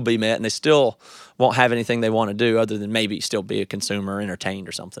needs will be met, and they still won't have anything they want to do other than maybe still be a consumer, entertained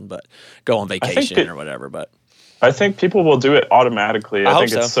or something, but go on vacation or whatever. But I think people will do it automatically. I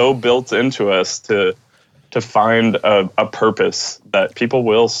think it's so built into us to find a purpose that people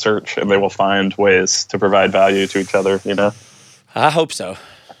will search, and they will find ways to provide value to each other. I hope so.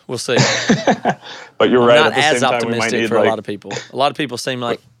 We'll see. But you're right. Not as optimistic for a lot of people. A lot of people seem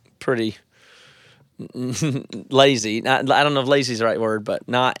like pretty lazy. I don't know if lazy is the right word, but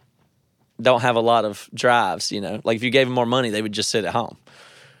don't have a lot of drives. Like, if you gave them more money, they would just sit at home.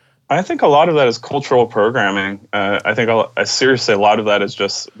 I think a lot of that is cultural programming. I think seriously, a lot of that is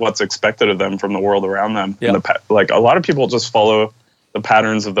just what's expected of them from the world around them. Yep. Like, a lot of people just follow the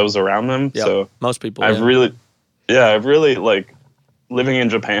patterns of those around them. Yep. So most people. I've really like, living in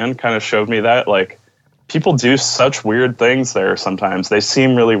Japan kind of showed me that, like, people do such weird things there sometimes. They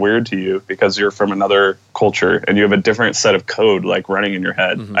seem really weird to you because you're from another culture and you have a different set of code, like, running in your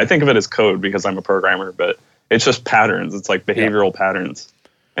head. Mm-hmm. I think of it as code because I'm a programmer, but it's just patterns. It's like behavioral patterns.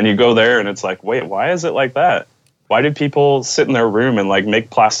 And you go there and it's like, wait, why is it like that? Why do people sit in their room and, like, make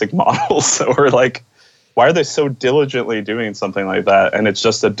plastic models? Or, like, why are they so diligently doing something like that? And it's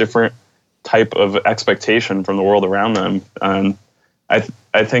just a different type of expectation from the world around them.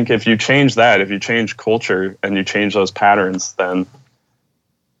 I think if you change that, if you change culture and you change those patterns, then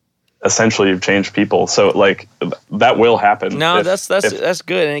essentially you've changed people. So, like, that will happen. No, that's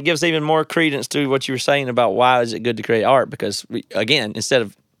good, and it gives even more credence to what you were saying about why is it good to create art, because again, instead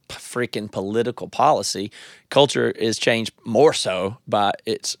of freaking political policy, culture is changed more so by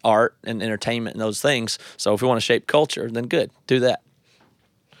its art and entertainment and those things. So if we want to shape culture, then good, do that.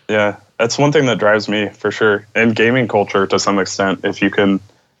 Yeah, that's one thing that drives me for sure. And gaming culture, to some extent, if you can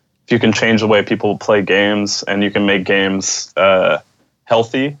change the way people play games and you can make games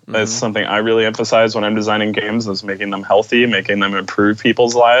healthy. That's something I really emphasize when I'm designing games, is making them healthy, making them improve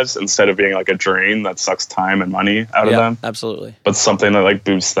people's lives instead of being like a drain that sucks time and money out of them. Absolutely. But something that, like,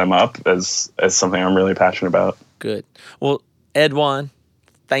 boosts them up is something I'm really passionate about. Good. Well, Edwan,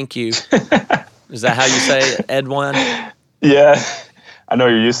 thank you. Is that how you say it, Edwan? Yeah. I know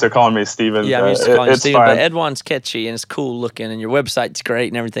you're used to calling me Steven. Yeah, I'm used to calling you Steven, but Edwan's catchy and it's cool looking, and your website's great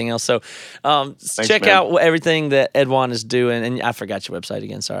and everything else. So thanks, check out everything that Edwan is doing. And I forgot your website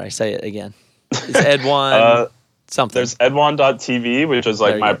again. Sorry. Say it again. It's Edwan. something. There's edwan.tv, which is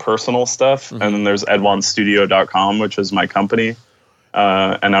like my personal stuff. And then there's edwanstudio.com, which is my company.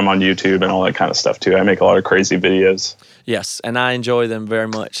 And I'm on YouTube and all that kind of stuff too. I make a lot of crazy videos. Yes, and I enjoy them very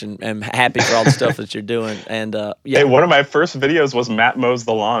much, and am happy for all the stuff that you're doing. And Hey, one of my first videos was Matt mows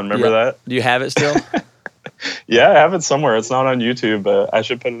the lawn. Remember that? Do you have it still? Yeah, I have it somewhere. It's not on YouTube, but I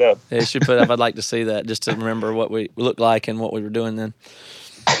should put it up. Yeah, you should put it up. I'd like to see that, just to remember what we looked like and what we were doing then.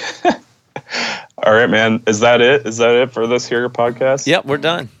 All right, man. Is that it? Is that it for this here podcast? Yep, we're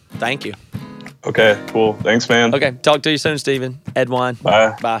done. Thank you. Okay, cool. Thanks, man. Okay, talk to you soon, Stephen. Edwan.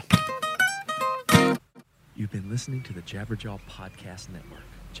 Bye. Bye. You've been listening to the Jabberjaw Podcast Network,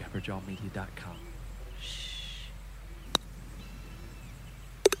 jabberjawmedia.com.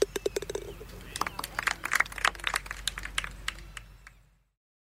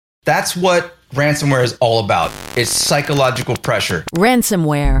 That's what ransomware is all about. It's psychological pressure.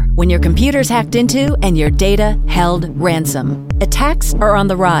 Ransomware, when your computer's hacked into and your data held ransom. Attacks are on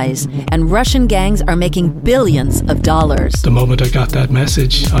the rise, and Russian gangs are making billions of dollars. The moment I got that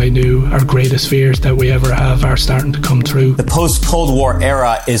message, I knew our greatest fears that we ever have are starting to come true. The post-Cold War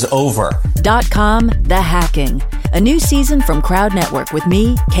era is over. .com, The Hacking. A new season from Crowd Network with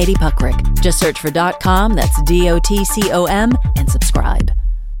me, Katie Puckrick. Just search for .com, that's DOTCOM, and subscribe.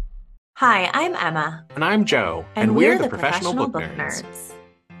 Hi, I'm Emma. And I'm Joe. And we're the Professional Book Nerds.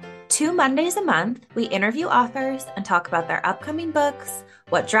 2 Mondays a month, we interview authors and talk about their upcoming books,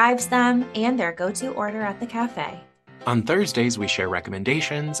 what drives them, and their go-to order at the cafe. On Thursdays, we share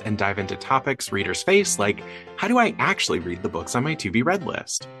recommendations and dive into topics readers face, like how do I actually read the books on my to-be-read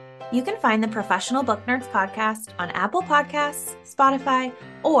list? You can find the Professional Book Nerds podcast on Apple Podcasts, Spotify,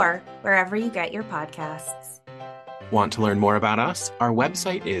 or wherever you get your podcasts. Want to learn more about us? Our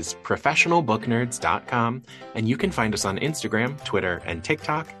website is professionalbooknerds.com, and you can find us on Instagram, Twitter, and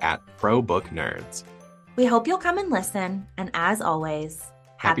TikTok at ProBookNerds. We hope you'll come and listen, and as always,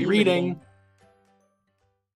 happy reading.